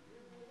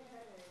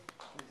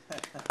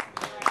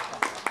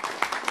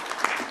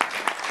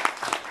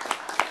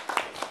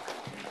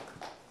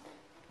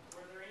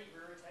 Were there any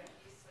brewer type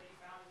yeasts that you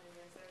found in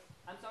the insects?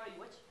 I'm sorry,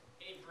 which?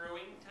 Any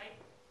brewing type?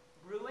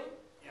 Brewing?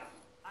 Yeah.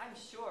 I'm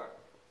sure.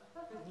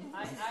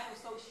 I am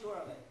so sure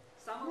of it.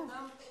 Some of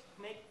them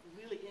make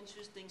really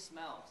interesting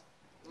smells,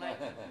 like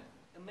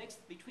a mix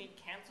between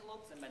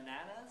cantaloupes and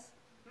bananas.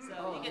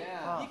 So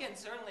you can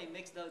certainly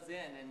mix those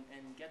in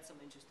and get some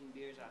interesting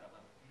beers out of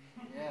them.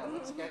 Yeah,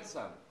 let's get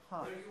some.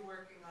 What are you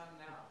working on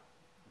now?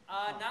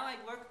 Now I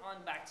work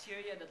on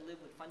bacteria that live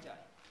with fungi.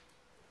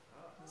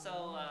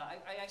 So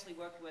I actually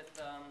worked with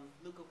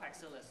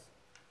Leucopaxillus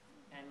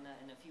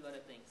and a few other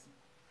things.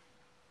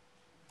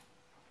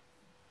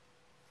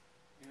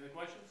 Any other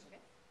questions? Okay.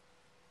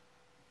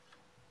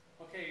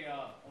 Okay,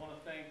 I want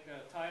to thank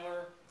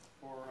Tyler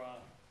for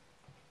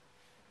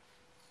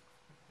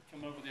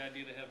coming up with the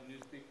idea to have New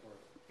speak for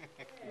us.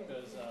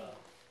 Because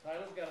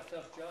Tyler's got a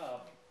tough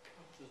job.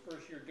 It's his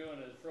first year doing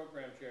his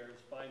program chairs,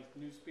 finds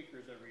new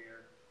speakers every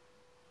year.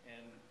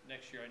 And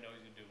next year I know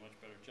he's going to do a much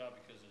better job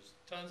because there's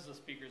tons of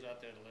speakers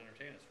out there that'll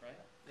entertain us, right?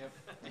 Yep.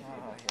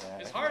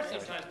 Yeah. It's hard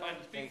sometimes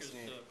finding speakers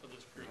Thanks, Steve. for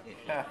this group.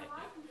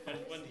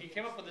 But when he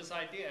came up with this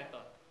idea, I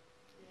thought,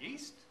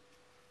 yeast?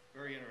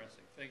 Very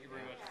interesting. Thank you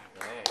very much, Steve.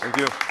 Great. Thank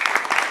you.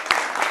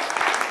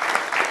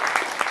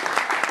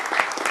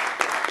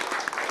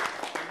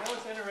 You know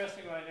it's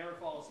interesting when I never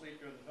fall asleep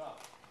during the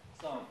talk.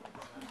 So,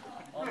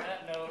 on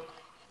that note,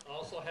 I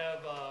also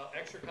have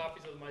extra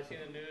copies of the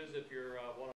Mycena News if you're want to